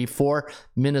 victory for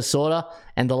Minnesota.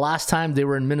 And the last time they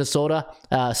were in in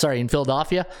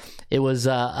Philadelphia, it was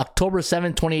October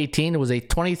 7, 2018. It was a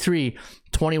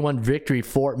 23-21 victory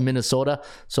for Minnesota.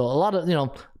 So a lot of,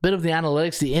 bit of the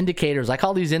analytics, the indicators. I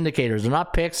call these indicators. They're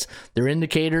not picks. They're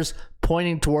indicators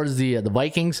pointing towards the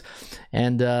Vikings.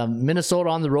 And Minnesota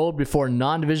on the road before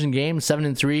non-division game,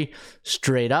 7-3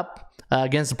 straight up.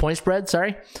 Against the point spread,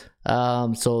 sorry.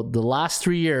 So the last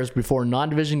 3 years before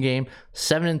non-division game,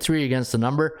 7-3 against the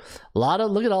number.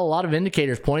 Look at a lot of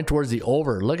indicators pointing towards the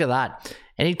over. Look at that.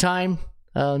 Anytime,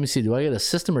 let me see. Do I get a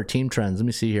system or team trends? Let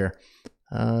me see here.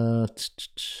 A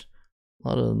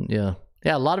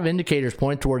lot of indicators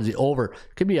point towards the over.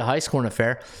 Could be a high scoring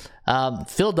affair.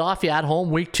 Philadelphia at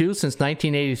home, week 2 since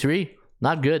 1983.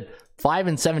 Not good.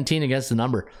 5-17 against the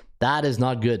number. That is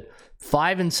not good.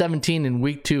 5-17 in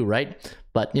week 2, right?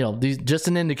 But these just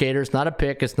an indicator. It's not a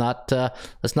pick. It's not.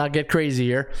 Let's not get crazy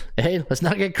here. Hey, let's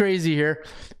not get crazy here.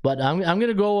 But I'm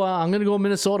gonna go. I'm gonna go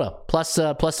Minnesota plus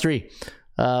 3.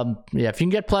 If you can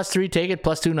get plus 3, take it.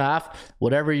 Plus 2.5,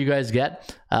 whatever you guys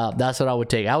get. That's what I would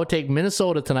take. I would take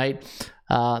Minnesota tonight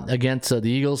against the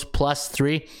Eagles plus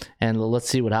 3, and let's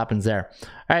see what happens there.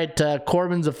 All right,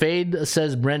 Corbin's a fade,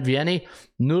 says Brent Vianney.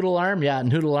 Noodle arm, yeah.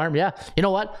 You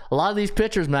know what? A lot of these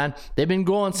pitchers, man, they've been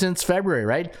going since February,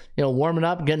 right? Warming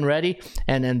up, getting ready,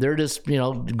 and they're just,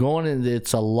 going. And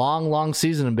it's a long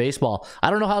season in baseball. I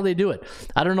don't know how they do it.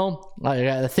 I don't know.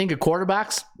 I think of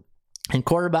quarterbacks. And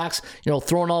quarterbacks,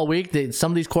 throwing all week,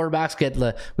 some of these quarterbacks get,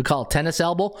 we call it tennis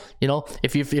elbow.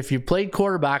 If you played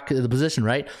quarterback the position,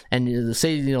 right, and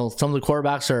say some of the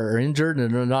quarterbacks are injured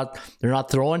and they're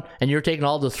not throwing, and you're taking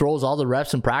all the throws, all the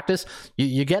reps in practice,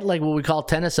 you get like what we call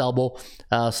tennis elbow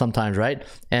sometimes, right?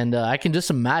 And I can just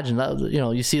imagine that,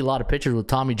 you see a lot of pitchers with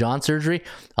Tommy John surgery,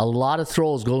 a lot of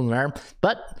throws go in the arm,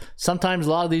 but sometimes a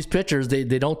lot of these pitchers they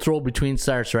don't throw between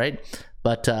starts, right?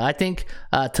 But I think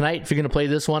tonight, if you're going to play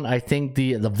this one, I think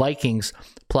the Vikings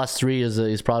plus 3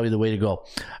 is probably the way to go. All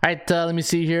right, let me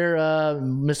see here.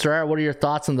 Mr. R, what are your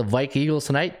thoughts on the Viking Eagles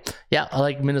tonight? Yeah, I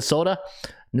like Minnesota.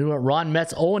 New York Ron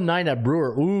Mets 0-9 at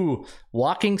Brewer. Ooh,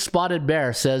 walking spotted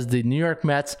bear says the New York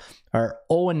Mets are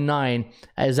 0-9.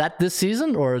 Is that this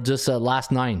season or just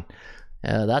last 9?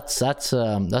 That's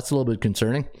a little bit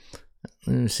concerning.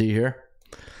 Let me see here.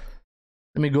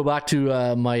 Let me go back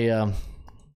to my...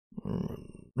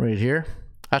 right here.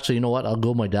 Actually, you know what? I'll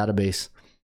go my database.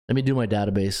 Let me do my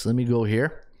database. Let me go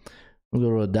here. I'll go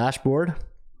to a dashboard.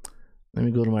 Let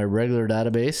me go to my regular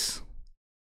database.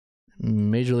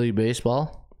 Major League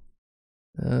Baseball.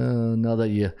 Now that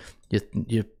you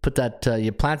put that,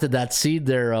 you planted that seed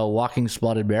there, walking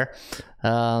spotted bear.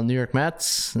 New York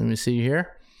Mets. Let me see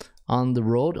here. On the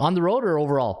road or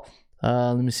overall?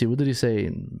 Let me see. What did he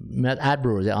say? At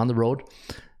Brewers. Yeah, on the road.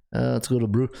 Let's go to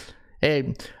Brew.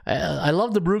 Hey, I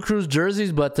love the Brew Crews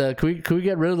jerseys, but can we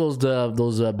get rid of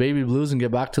those baby blues and get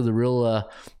back to the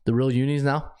real unis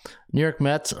now? New York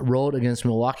Mets road against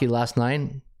Milwaukee last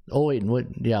 9. Oh wait, what?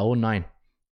 Yeah, 0-9.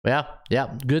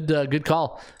 Yeah, good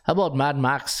call. How about Mad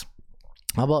Max?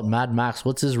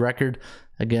 What's his record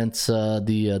against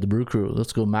the Brew Crew?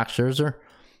 Let's go Max Scherzer.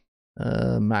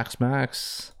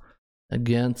 Max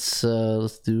against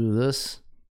let's do this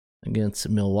against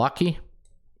Milwaukee.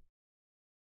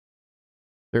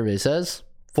 Survey says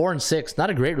 4-6. Not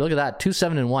a great look at that.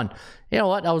 2-7-1. You know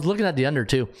what? I was looking at the under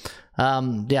too.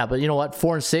 But you know what?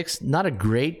 4-6. Not a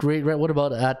great. What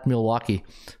about at Milwaukee?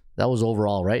 That was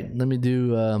overall, right? Let me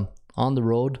do on the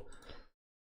road.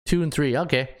 2-3.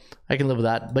 Okay, I can live with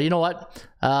that. But you know what?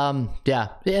 And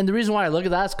the reason why I look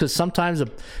at that is because sometimes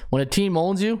when a team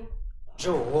owns you,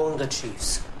 Joe owned the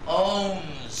Chiefs.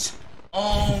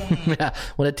 Yeah,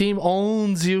 when a team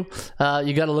owns you,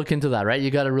 you got to look into that, right? You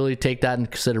got to really take that in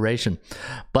consideration.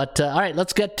 But all right,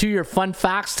 let's get to your fun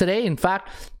facts today. In fact,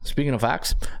 speaking of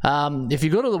facts, if you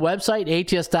go to the website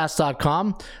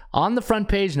atsstats.com, on the front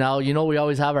page now, we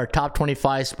always have our top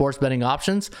 25 sports betting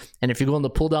options. And if you go in the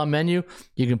pull down menu,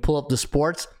 you can pull up the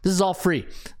sports. This is all free.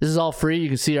 You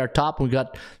can see our top. We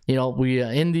got, you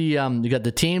got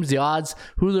the teams, the odds,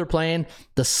 who they're playing,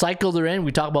 the cycle they're in.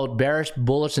 We talk about bearish,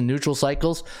 bullish, and neutral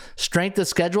cycles. Strength of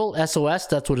schedule, SOS,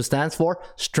 that's what it stands for.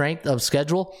 Strength of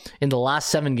schedule in the last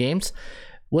 7 games.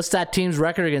 What's that team's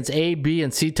record against A, B,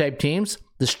 and C type teams?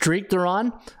 The streak they're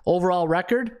on, overall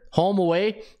record, home,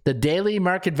 away, the daily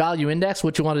market value index.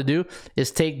 What you want to do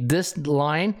is take this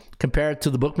line, compare it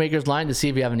to the bookmaker's line to see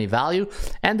if you have any value,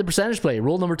 and the percentage play.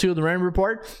 Rule number 2 of the Raymond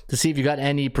report to see if you got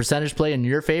any percentage play in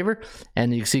your favor.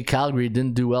 And you can see Calgary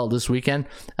didn't do well this weekend.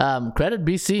 Credit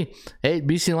BC. Hey,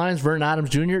 BC Lions, Vernon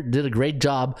Adams Jr. did a great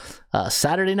job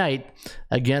Saturday night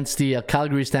against the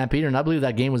Calgary Stampede, and I believe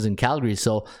that game was in Calgary.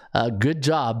 So good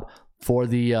job for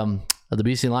the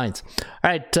BC Lions.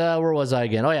 All right, where was I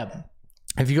again? Oh yeah,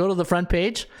 if you go to the front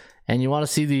page and you want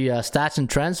to see the stats and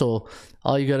trends, so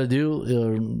all you got to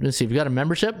do, let's see, if you got a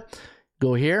membership,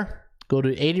 go here, go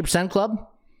to 80% Club,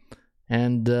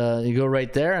 and you go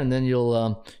right there, and then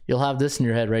you'll have this in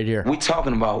your head right here. We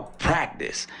talking about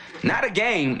practice, not a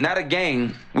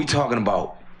game. We talking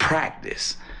about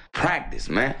practice,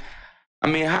 man. I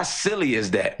mean, how silly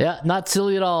is that? Yeah, not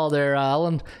silly at all there,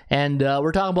 Alan. And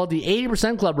we're talking about the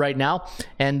 80% Club right now.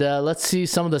 And let's see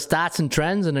some of the stats and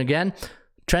trends. And again,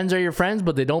 Trends are your friends,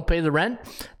 but they don't pay the rent.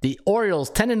 The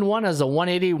Orioles 10-1 as a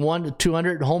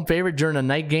 181-200 home favorite during a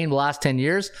night game the last 10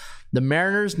 years. The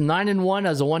Mariners 9-1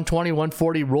 as a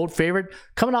 120-140 road favorite,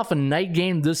 coming off a night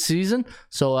game this season,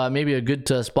 so maybe a good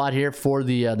spot here for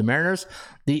the Mariners.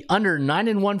 The under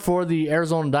 9-1 for the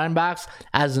Arizona Diamondbacks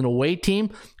as an away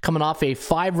team, coming off a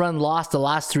 5-run loss the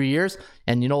last 3 years.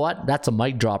 And you know what? That's a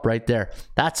mic drop right there.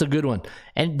 That's a good one.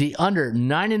 And the under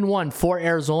 9-1 for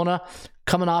Arizona,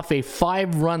 coming off a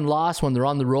 5-run loss when they're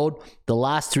on the road the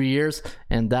last 3 years,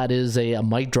 and that is a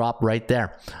mic drop right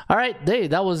there. All right, hey,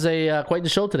 that was quite the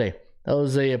show today. That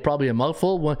was probably a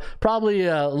mouthful, probably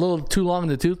a little too long in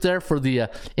the tooth there for the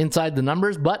inside the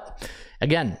numbers, but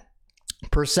again,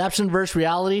 perception versus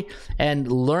reality,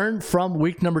 and learn from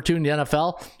week number 2 in the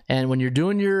NFL. And when you're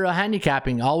doing your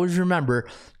handicapping, always remember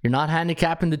you're not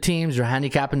handicapping the teams, you're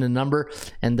handicapping the number,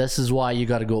 and this is why you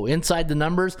got to go inside the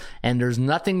numbers. And there's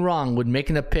nothing wrong with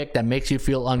making a pick that makes you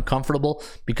feel uncomfortable,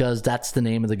 because that's the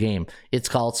name of the game. It's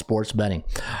called sports betting.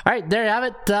 All right, there you have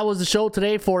it. That was the show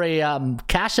today for a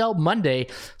Cash Out Monday,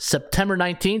 September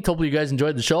 19th. Hopefully you guys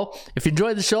enjoyed the show. If you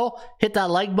enjoyed the show, hit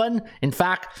that like button. In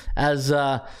fact,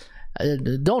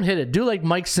 don't hit it. Do like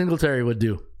Mike Singletary would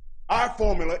do. Our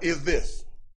formula is this.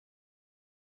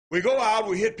 We go out,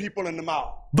 we hit people in the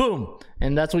mouth. Boom.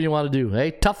 And that's what you want to do.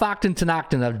 Hey, tough acting,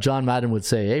 Tinactin, as John Madden would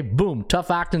say. Hey, boom.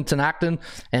 Tough acting, Tinactin.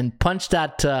 And punch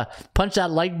that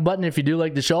like button if you do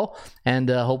like the show. And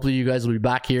hopefully you guys will be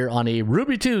back here on a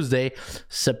Ruby Tuesday,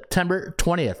 September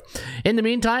 20th. In the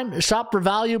meantime, shop for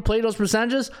value, play those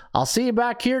percentages. I'll see you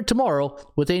back here tomorrow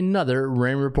with another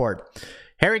Raymond Report.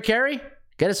 Harry Carey,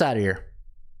 get us out of here.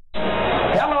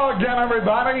 Hello again,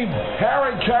 everybody.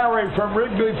 Harry Carey from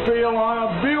Wrigley Field on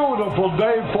a beautiful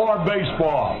day for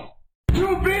baseball.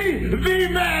 To be the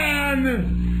man,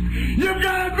 you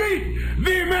gotta be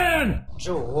the man.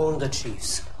 Joe, own the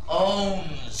Chiefs.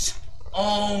 Owns.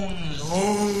 Owns.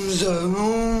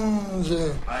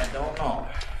 I don't know.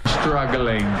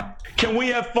 Struggling. Can we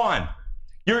have fun?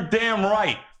 You're damn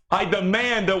right. I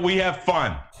demand that we have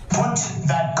fun. Put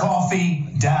that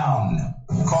coffee down.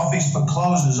 Coffee's for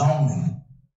closers only.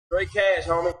 Great cash,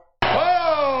 homie.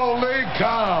 Holy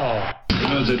cow!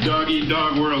 It's a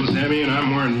dog-eat-dog world, Sammy, and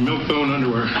I'm wearing milk-bone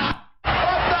underwear. What the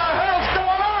hell's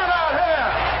going on out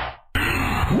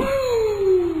here?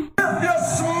 Woo! If you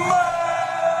smile,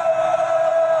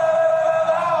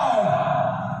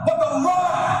 but the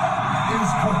rock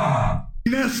is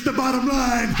cooking. That's the bottom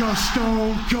line, cause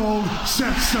Stone Cold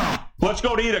said so. Let's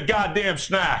go to eat a goddamn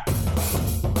snack.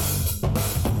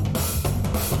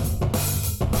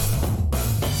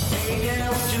 Hey now,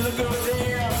 would you look over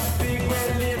there? Big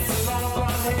red lips and long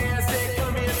blonde hair. Say,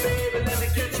 come here, baby, let me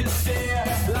catch you stare.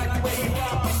 Like the way you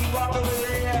walk when you walk over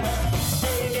there.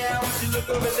 Hey now, would you look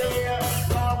over there?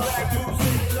 Long black boots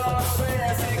and long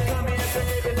hair. Say, come here,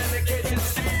 baby, let me catch you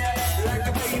stare. Like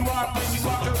the way you walk when you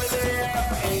walk over there.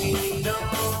 Ain't no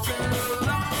girl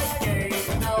like, ain't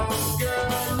no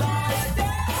girl like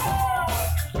that.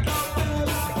 No girl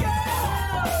like that.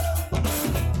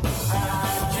 I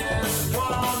just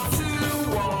want to talk to you.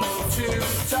 Want to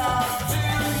talk to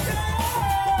you.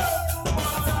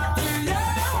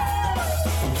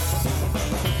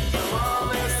 Come on,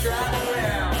 let's drive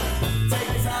around.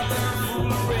 Take time to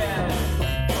fool around.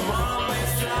 Come on,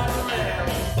 let's drive around.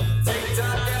 Take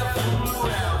time to fool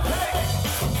around. Hey!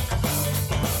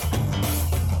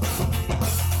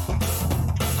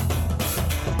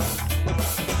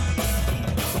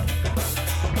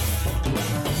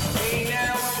 Hey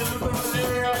now, would you look over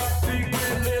there? Big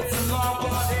red lips and long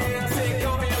blonde hair. Say,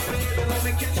 come here, baby, let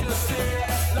me get you a stare.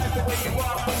 Like the way you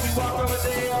walk when you walk over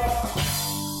there.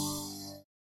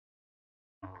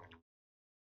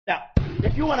 Now,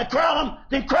 if you want to crown them,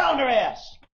 then crown their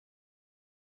ass.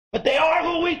 But they are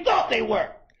who we thought they were,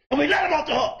 and we let them off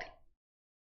the hook.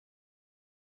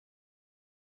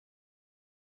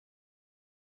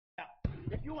 Now,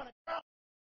 if you want to crown